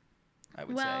 I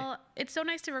would Well, it's so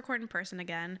nice to record in person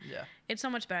again. say. Yeah. It's so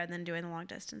much better than doing the long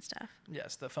distance stuff.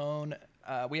 Yes, the phone.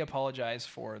 We apologize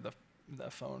for the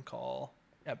phone call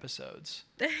episodes.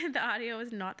 The audio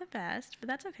is not the best, but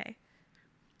that's okay.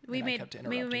 We And I made kept we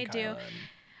interrupting made do, Kyla,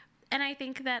 and I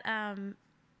think that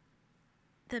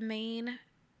the main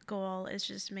goal is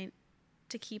just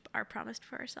to keep our promise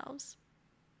for ourselves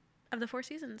of the 4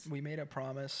 seasons, we made a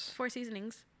promise 4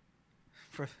 seasonings.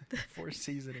 for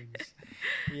seasonings.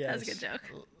 Yes. That was a good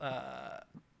joke.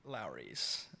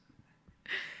 Lowry's.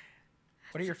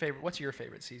 What's your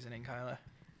favorite seasoning, Kyla?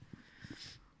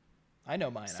 I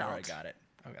know mine. I already Salt. got it.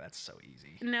 Okay, that's so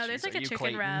easy. No, there's Jeez, like are a you chicken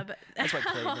Clayton? rub. That's what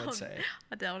Clayton would say.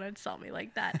 Don't insult me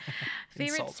like that.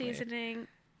 Favorite Insult me. seasoning.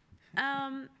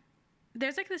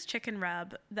 There's like this chicken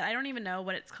rub that I don't even know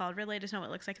what it's called. Really, I just know what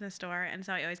it looks like in the store, and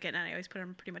so I always get it. And I always put it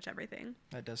on pretty much everything.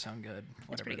 That does sound good.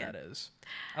 Whatever pretty that good. is.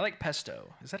 I like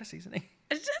pesto. Is that a seasoning?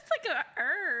 It's just like an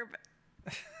herb.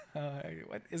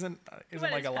 What isn't What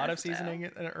like is a lot of pesto? seasoning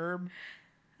an herb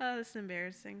Oh, this is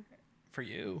embarrassing. for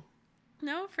you?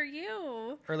 No, for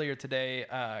you. Earlier today,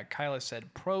 Kyla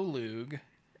said prologue,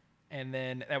 and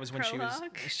then that was when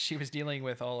Prologue? she was dealing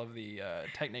with all of the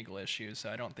technical issues. So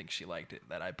I don't think she liked it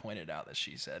that I pointed out that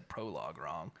she said prologue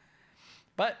wrong.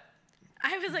 But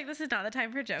I was like, this is not the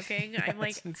time for joking. I'm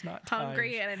like it's not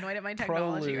hungry time. and annoyed at my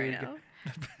technology right Prologue.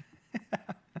 now.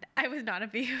 I was not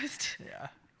abused. Yeah.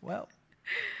 Well,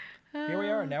 here we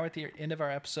are. Now at the end of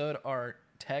our episode, our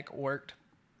tech worked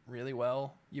really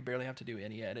well. You barely have to do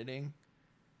any editing.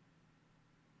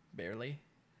 Barely.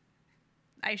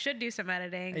 I should do some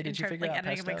editing. Hey, did you figure like out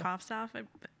editing my pesto? cough stuff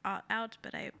out,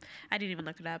 but I didn't even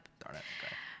look it up. Darn it.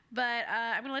 Okay. But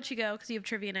I'm gonna let you go because you have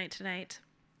trivia night tonight.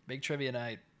 Big trivia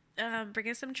night. Bring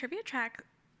us some trivia facts.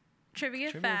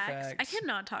 I facts.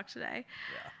 cannot talk today.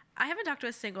 Yeah. I haven't talked to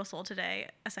a single soul today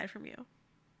aside from you.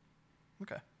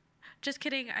 Okay. Just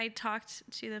kidding. I talked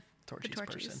to the Torchy's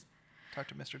Torchies. person. Talk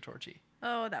to Mr. Torchy.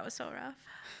 Oh, that was so rough.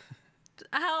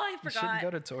 I You forgot. shouldn't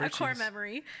go to A core Torchy's.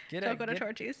 memory. Don't go to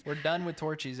Torchies. We're done with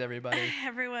Torchies, everybody.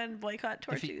 Everyone boycott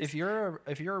Torchies. If you're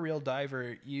a real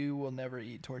diver, you will never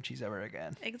eat Torchies ever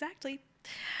again. Exactly.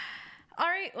 All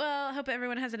right. Well, I hope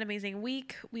everyone has an amazing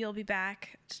week. We'll be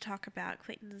back to talk about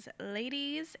Clayton's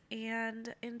ladies.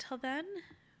 And until then,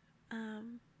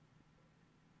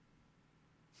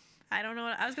 I don't know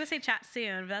what I was going to say. Chat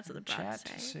soon, but that's what the broads say.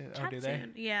 Chat soon. Chat Oh, do they?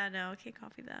 soon. Yeah, no, can't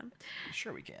copy them.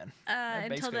 Sure, we can. Until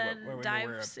Basically, then, we're dive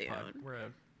a soon.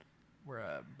 We're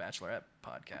a bachelorette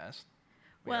podcast.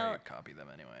 We Well- already copy them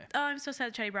anyway. Oh, I'm so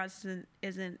sad Chatty Broads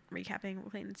isn't recapping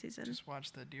Clayton's season. Just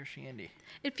watch the Dear Shandy.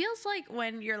 It feels like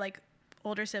when your like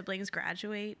older siblings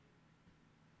graduate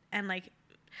and like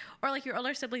or like your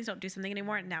older siblings don't do something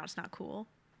anymore and now it's not cool.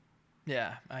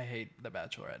 Yeah, I hate the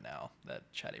Bachelorette now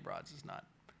that Chatty Broads is not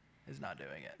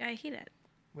doing it. I hate it.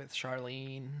 With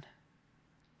Charlene,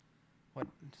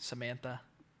 Samantha,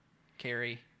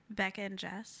 Carrie, Becca and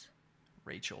Jess.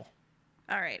 Rachel.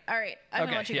 All right. I'm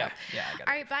gonna let you go. Yeah, I got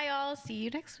All right, bye y'all. See you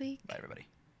next week Bye, everybody.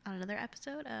 on another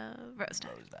episode of Rose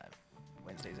Time. Rose Dive.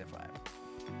 Wednesdays at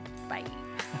 5. Bye.